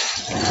 right.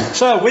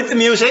 So with the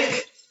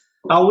music,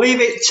 I'll leave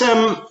it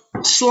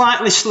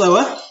slightly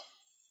slower.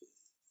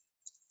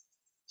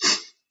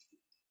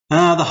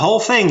 The whole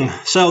thing.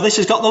 So this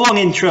has got the long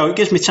intro. It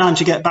gives me time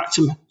to get back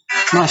to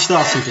my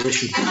starting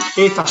position,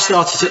 if I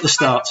started at the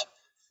start.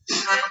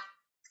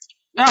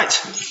 Right,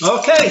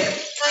 okay.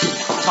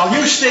 I'll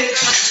use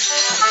sticks.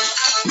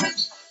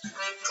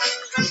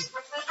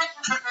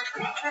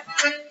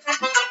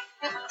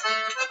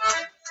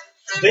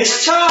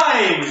 This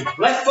time,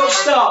 left foot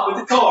start with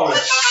the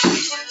chorus.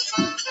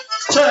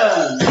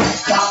 Turn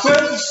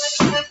backwards,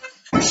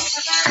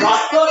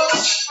 right foot,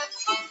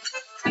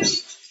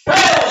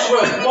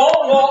 Palesworth,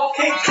 walk, walk,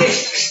 kick, kick.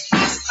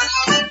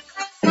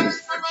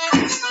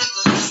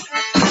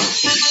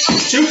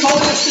 2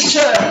 polkas to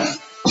turn.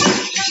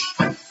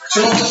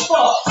 2 on the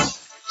spot.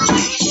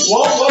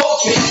 Walk,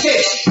 walk, kick,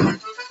 kick.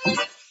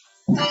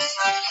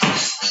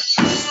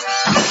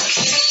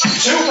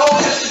 2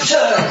 polkas to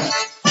turn.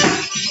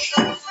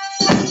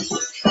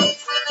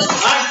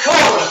 And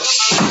chorus.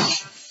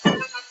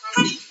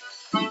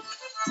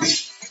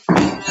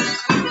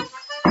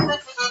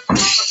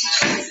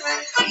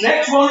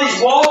 Next one is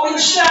walk and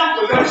stamp.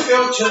 We're going to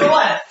go to the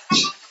left.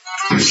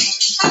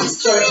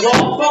 So it's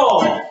walk,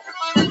 4.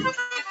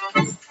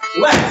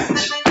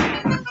 Left.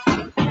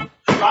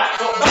 Right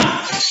foot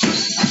back.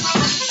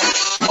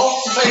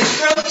 Off to face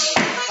front.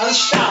 And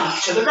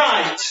stamp to the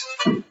right.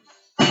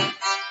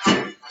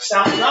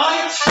 Stamp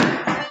right.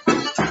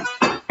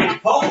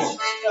 Hold.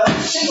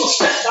 Single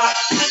step back.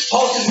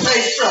 Hold and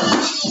face front.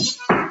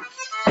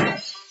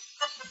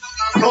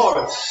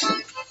 Chorus.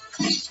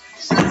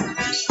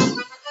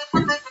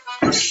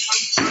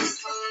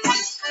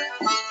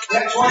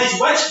 Next one is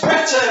West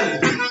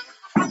Breton.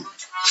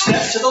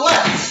 Step to the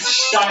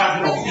left,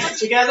 diagonal.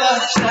 Together,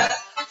 step,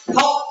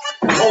 hop,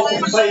 hold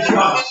and face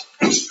right.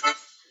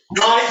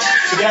 Right,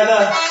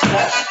 together,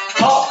 step,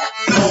 hop,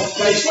 hold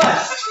face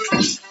left.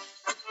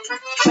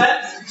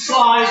 Step,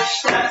 slide,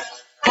 step,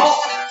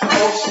 hop,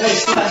 hold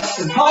face left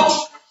and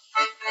hop.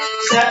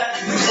 Step,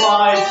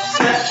 slide,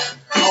 step,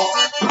 hop,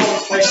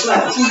 hold face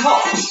left and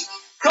hop.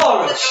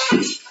 Chorus.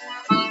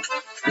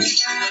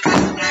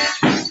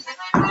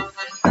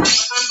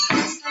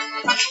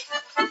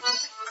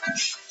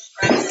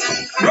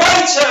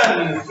 Right turn,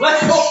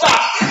 left foot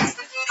back.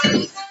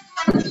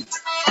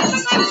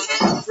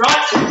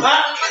 Right foot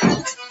back,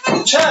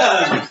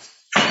 turn.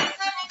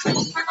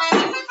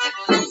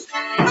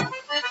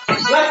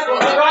 Left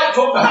foot, right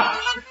foot back.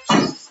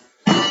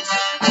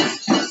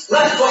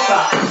 Left foot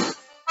back.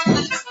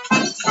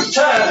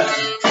 Turn.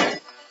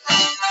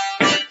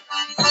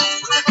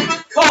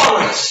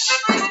 Chorus.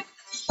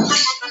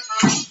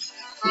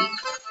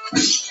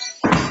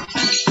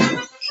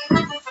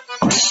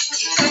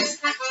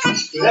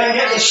 You then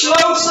get the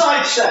slow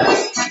side step.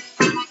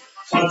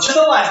 So to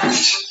the left.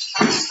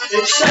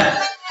 It's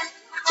step,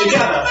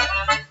 together,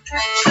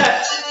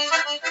 step,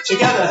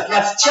 together,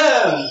 left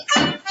turn.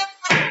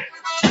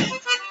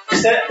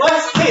 Step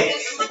left kick.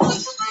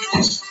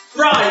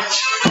 Right,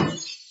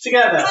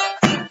 together.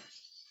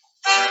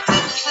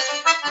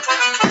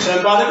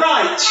 Turn by the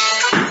right.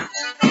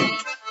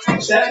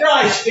 Step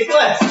right, kick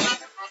left.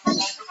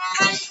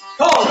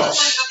 Chorus.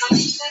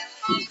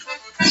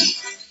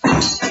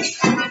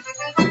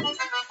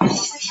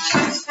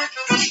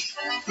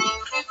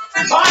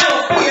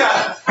 Final finger,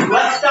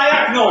 left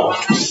diagonal,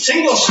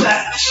 single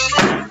steps,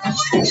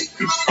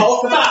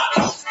 polka back,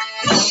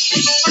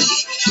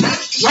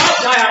 right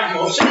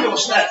diagonal, single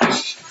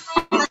steps,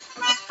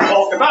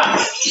 polka back,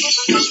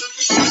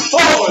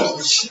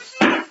 forwards,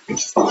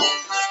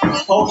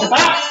 polka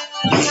back,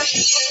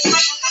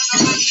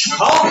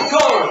 On the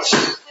chorus.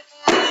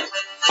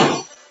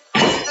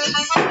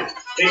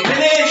 Big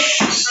finish.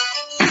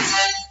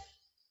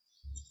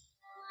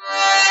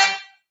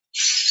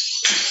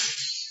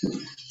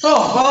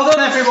 Oh, well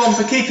done everyone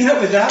for keeping up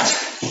with that.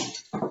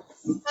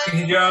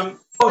 Thank you, John.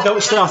 Oh,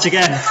 don't start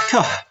again.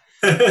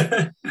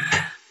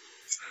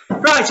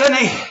 Right,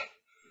 any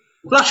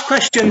last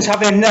questions,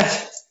 having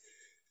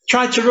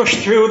tried to rush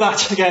through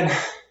that again?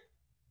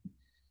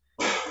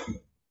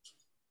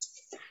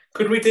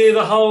 Could we do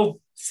the whole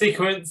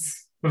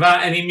sequence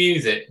without any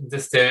music and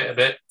just do it a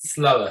bit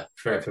slower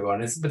for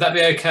everyone? Would that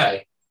be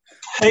okay?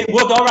 It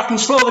would, or I can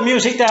slow the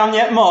music down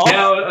yet more.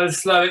 Yeah, I'll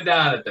slow it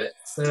down a bit.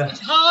 So. It's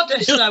harder,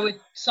 slow it,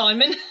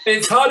 Simon.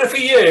 It's harder for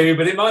you,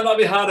 but it might not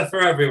be harder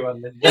for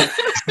everyone.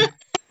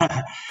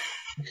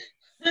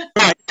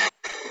 Right.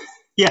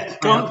 Yeah,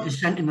 go on.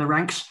 Descent in the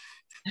ranks.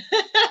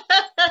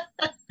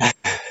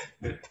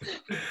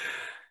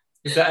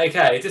 Is that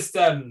okay? Just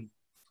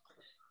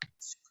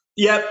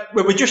Yeah,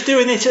 we're just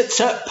doing it at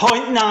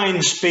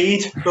 0.9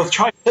 speed. We'll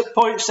try it at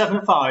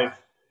 0.75.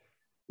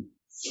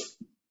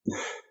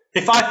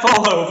 If I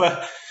fall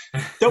over,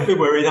 don't be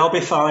worried, I'll be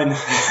fine.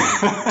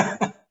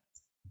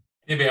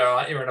 You'll be all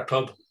right, you're in a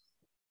pub.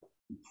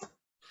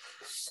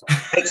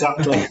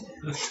 Exactly.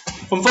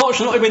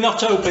 Unfortunately, we're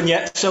not open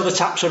yet, so the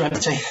taps are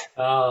empty.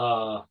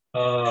 Oh,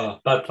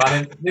 bad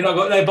planning. You've not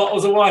got no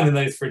bottles of wine in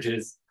those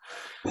fridges.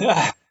 We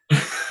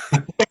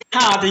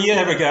had a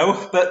year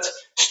ago, but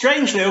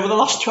strangely, over the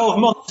last 12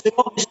 months, they've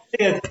all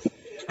disappeared.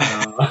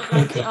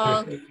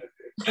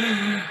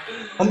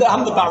 And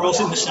the barrels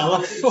in the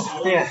cellar.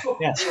 Oh, yeah,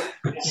 yes.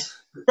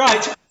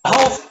 Right,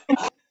 whole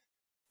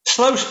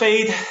slow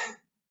speed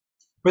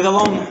with a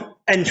long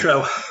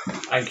intro.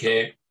 Thank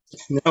you.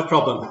 No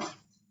problem.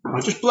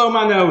 I'll just blow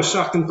my nose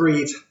so I can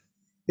breathe.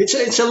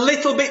 It's a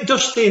little bit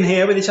dusty in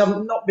here, but it's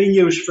not been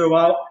used for a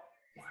while.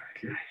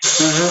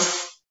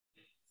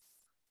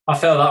 I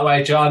feel that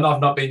way, John.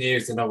 I've not been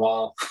used in a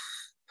while.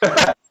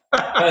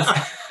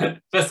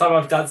 First time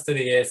I've danced in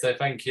a year, so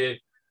thank you.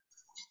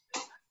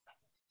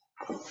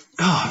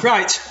 Oh,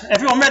 right,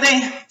 everyone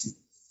ready?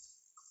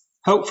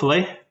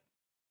 Hopefully.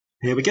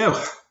 Here we go.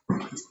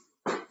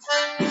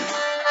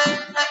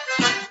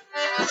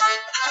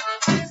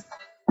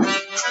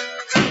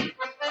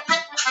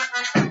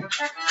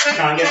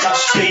 Try and get that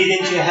speed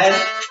into your head.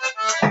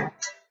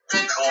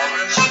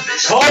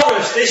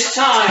 Chorus this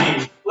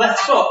time. Left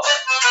foot.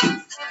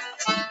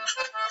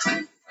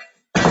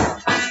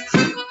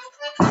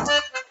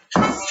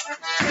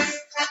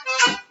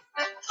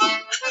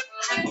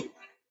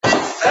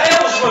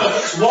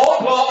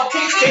 Walk, walk,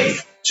 kick,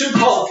 kick, 2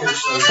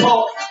 polkas. So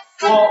walk,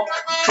 walk,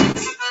 kick,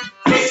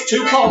 kick,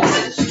 2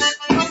 polkas.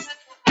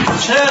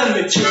 Turn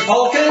with 2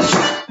 polkas.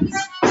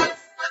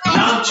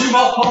 And 2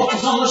 more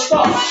polkas on the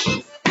spot.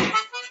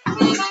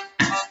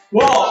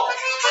 Walk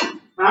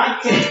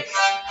and kick.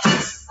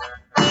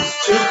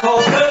 2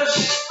 polkas.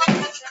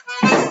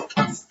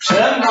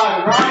 Turn by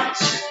the right.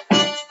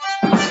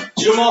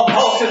 2 more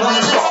polkas on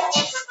the spot.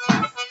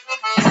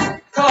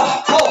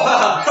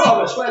 Polka,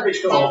 chorus, whatever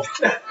it's called.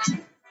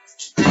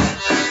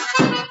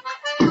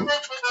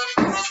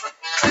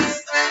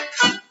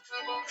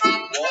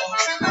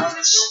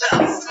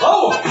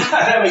 Oh,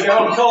 there we go,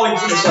 I'm calling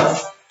for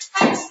myself.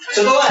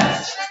 To the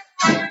left.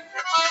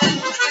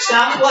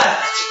 Stamp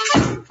left.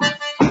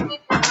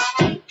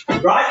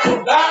 Right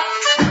foot back.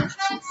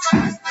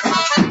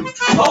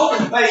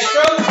 Open face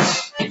front.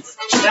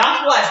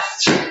 Stamp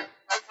left.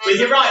 With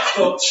your right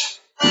foot.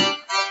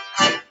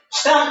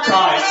 Stamp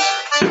right.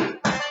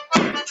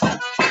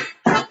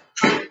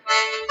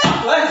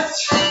 Stamp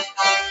left.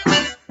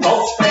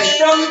 Open face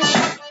front.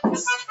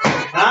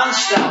 And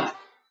stamp.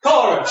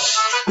 Chorus.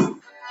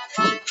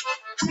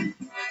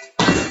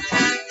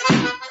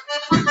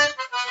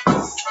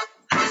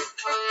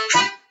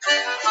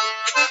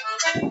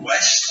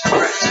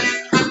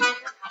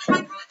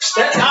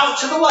 Step out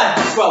to the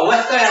left, well,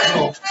 left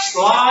diagonal,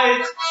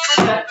 slide,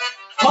 step,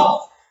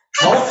 hop,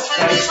 hold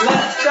space,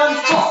 left and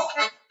hop,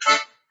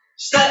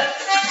 step,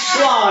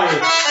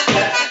 slide,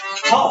 step,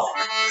 hop,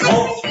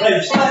 hold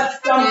space,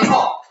 left and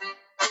hop,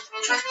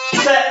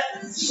 step,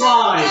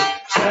 slide,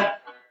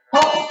 step,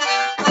 hop,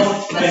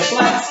 hold space,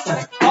 left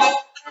and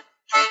hop,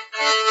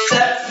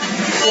 step,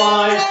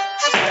 slide,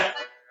 step,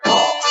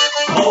 hop,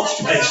 hold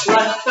space,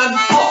 left and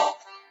hop,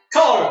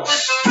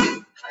 chorus.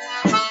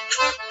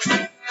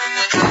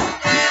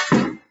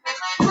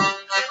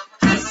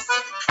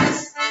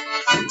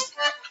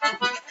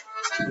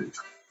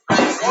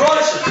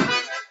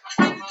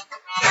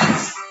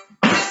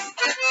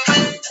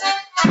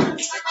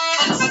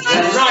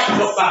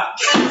 Back.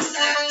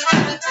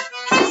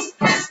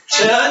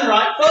 Turn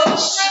right foot.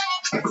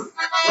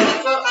 Left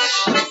foot.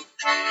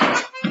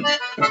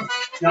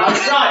 Now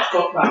right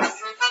foot back.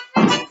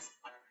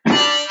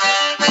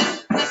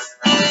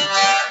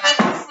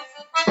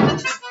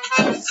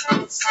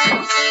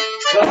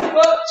 Left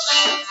foot.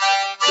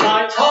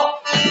 Right hop.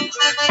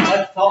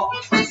 Left hop.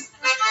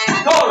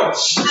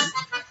 Chorus.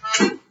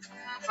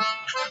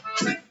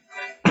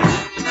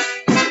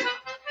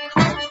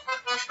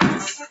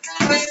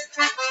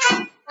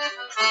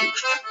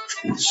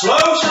 Slow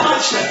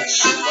side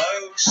steps.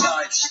 Slow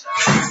side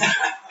steps.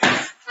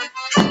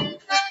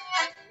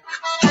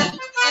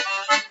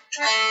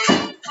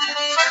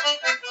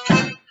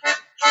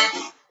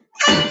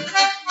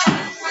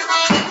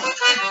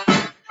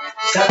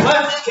 Step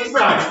left, kick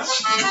right.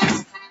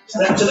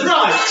 Step to the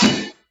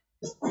right.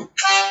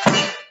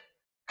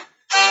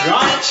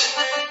 Right,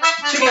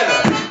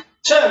 together.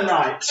 Turn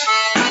right.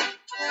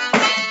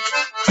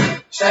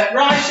 Step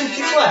right and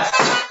kick left.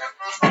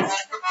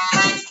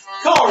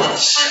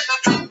 Chorus.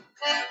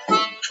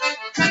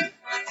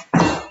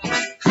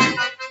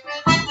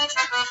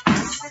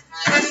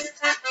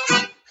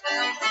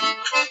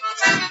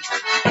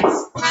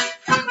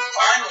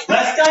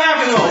 Left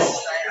diagonal.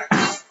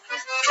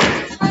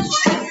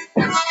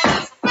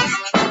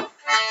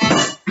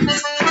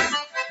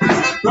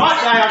 Right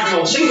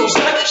diagonal, single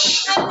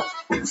steps.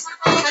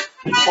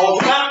 Hold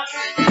back.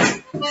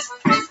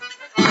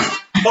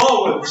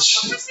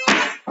 Forwards.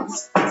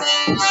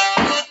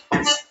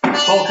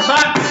 Polka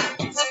back.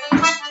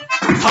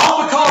 Half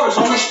a chorus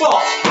on the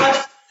spot.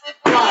 Left,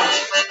 right,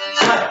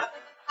 left.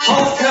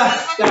 Polka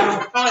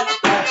down, right,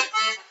 left.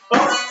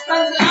 Up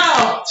and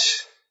out.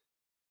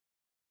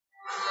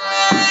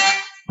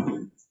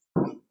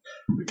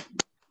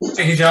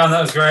 Thank you, John.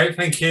 That was great.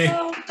 Thank you.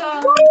 Well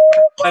done.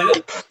 I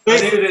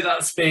needed it at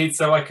that speed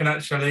so I can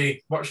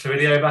actually watch the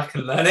video back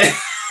and learn it.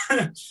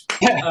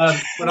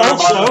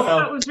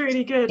 That was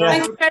really good.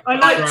 Yeah. I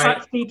like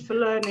that speed for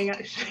learning,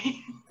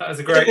 actually. That was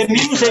a great. The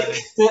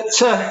music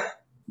that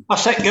I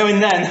set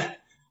going then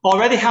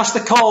already has the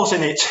calls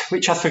in it,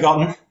 which I'd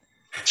forgotten.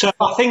 So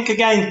I think,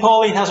 again,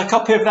 Pauline has a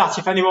copy of that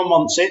if anyone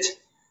wants it,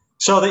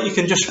 so that you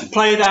can just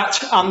play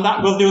that and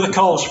that will do the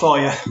calls for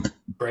you.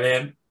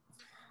 Brilliant.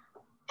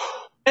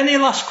 Any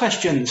last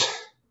questions?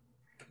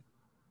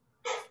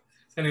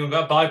 Has anyone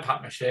got a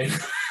BiPAP machine?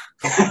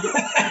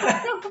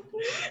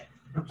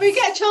 We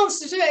get a chance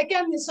to do it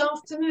again this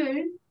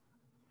afternoon.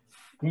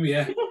 Oh,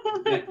 yeah.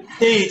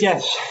 Indeed,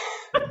 yes.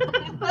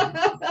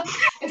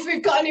 If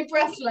we've got any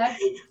breath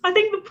left. I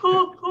think the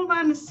poor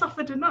man has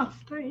suffered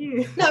enough, don't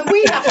you? No,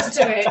 we have to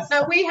do it.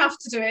 No, we have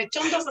to do it.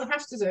 John doesn't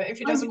have to do it if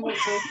he doesn't want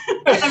to.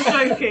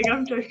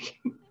 I'm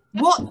joking.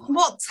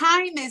 What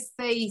time is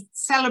the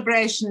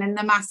celebration in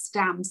the mass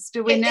dance?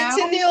 Do we know? It's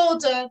in the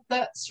order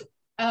that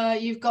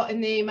you've got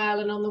in the email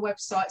and on the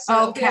website. So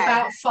it'll be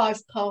about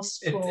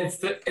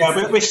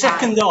 4:05. We're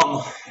second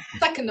on.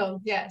 Second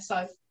on, yeah.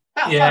 So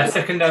about Yeah, 5.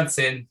 second dance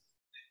in.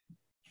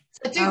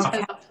 So do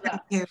turn up for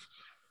that.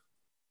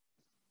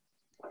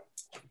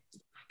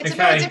 It's a Okay.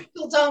 very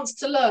difficult dance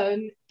to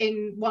learn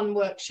in one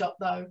workshop,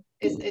 though.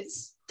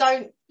 Please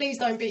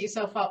don't beat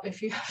yourself up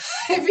if you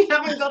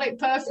haven't got it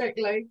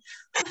perfectly.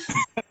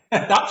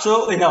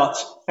 Absolutely not.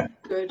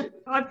 Good.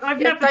 I've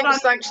never done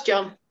Thanks,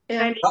 John.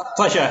 Yeah.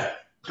 Pleasure.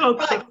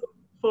 clogs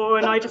before,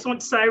 and I just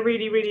want to say I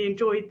really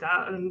enjoyed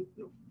that, and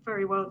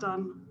very well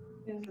done.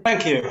 Yeah.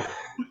 Thank you.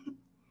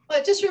 Well,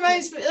 it just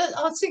remains.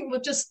 I think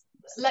we'll just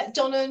let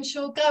John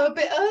Earnshaw go a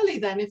bit early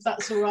then, if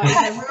that's all right with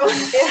everyone.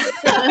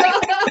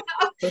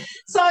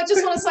 So I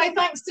just want to say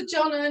thanks to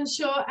John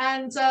Earnshaw,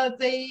 and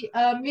the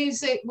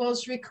music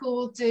was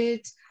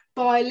recorded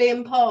by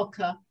Liam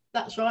Parker.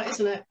 That's right,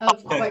 isn't it?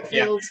 Of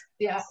Wakefield,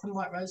 yeah, and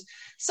White Rose.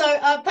 So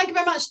thank you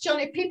very much, John.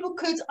 If people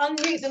could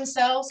unmute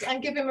themselves and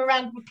give him a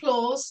round of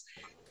applause,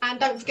 and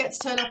don't forget to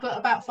turn up at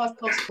about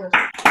 4:05.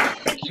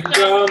 Thank you,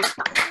 John.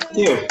 Thank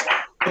you.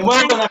 And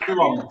well done,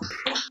 everyone.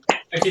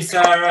 Thank you,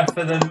 Sarah,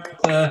 for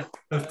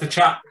the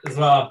chat as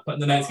well.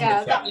 Putting the notes in the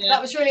chat.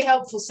 That was really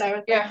helpful,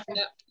 Sarah. Yeah.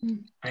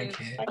 Thank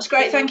you. That's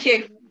great. Thank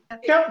you.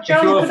 Thank you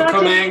all for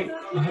coming.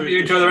 I hope you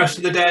enjoy the rest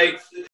of the day.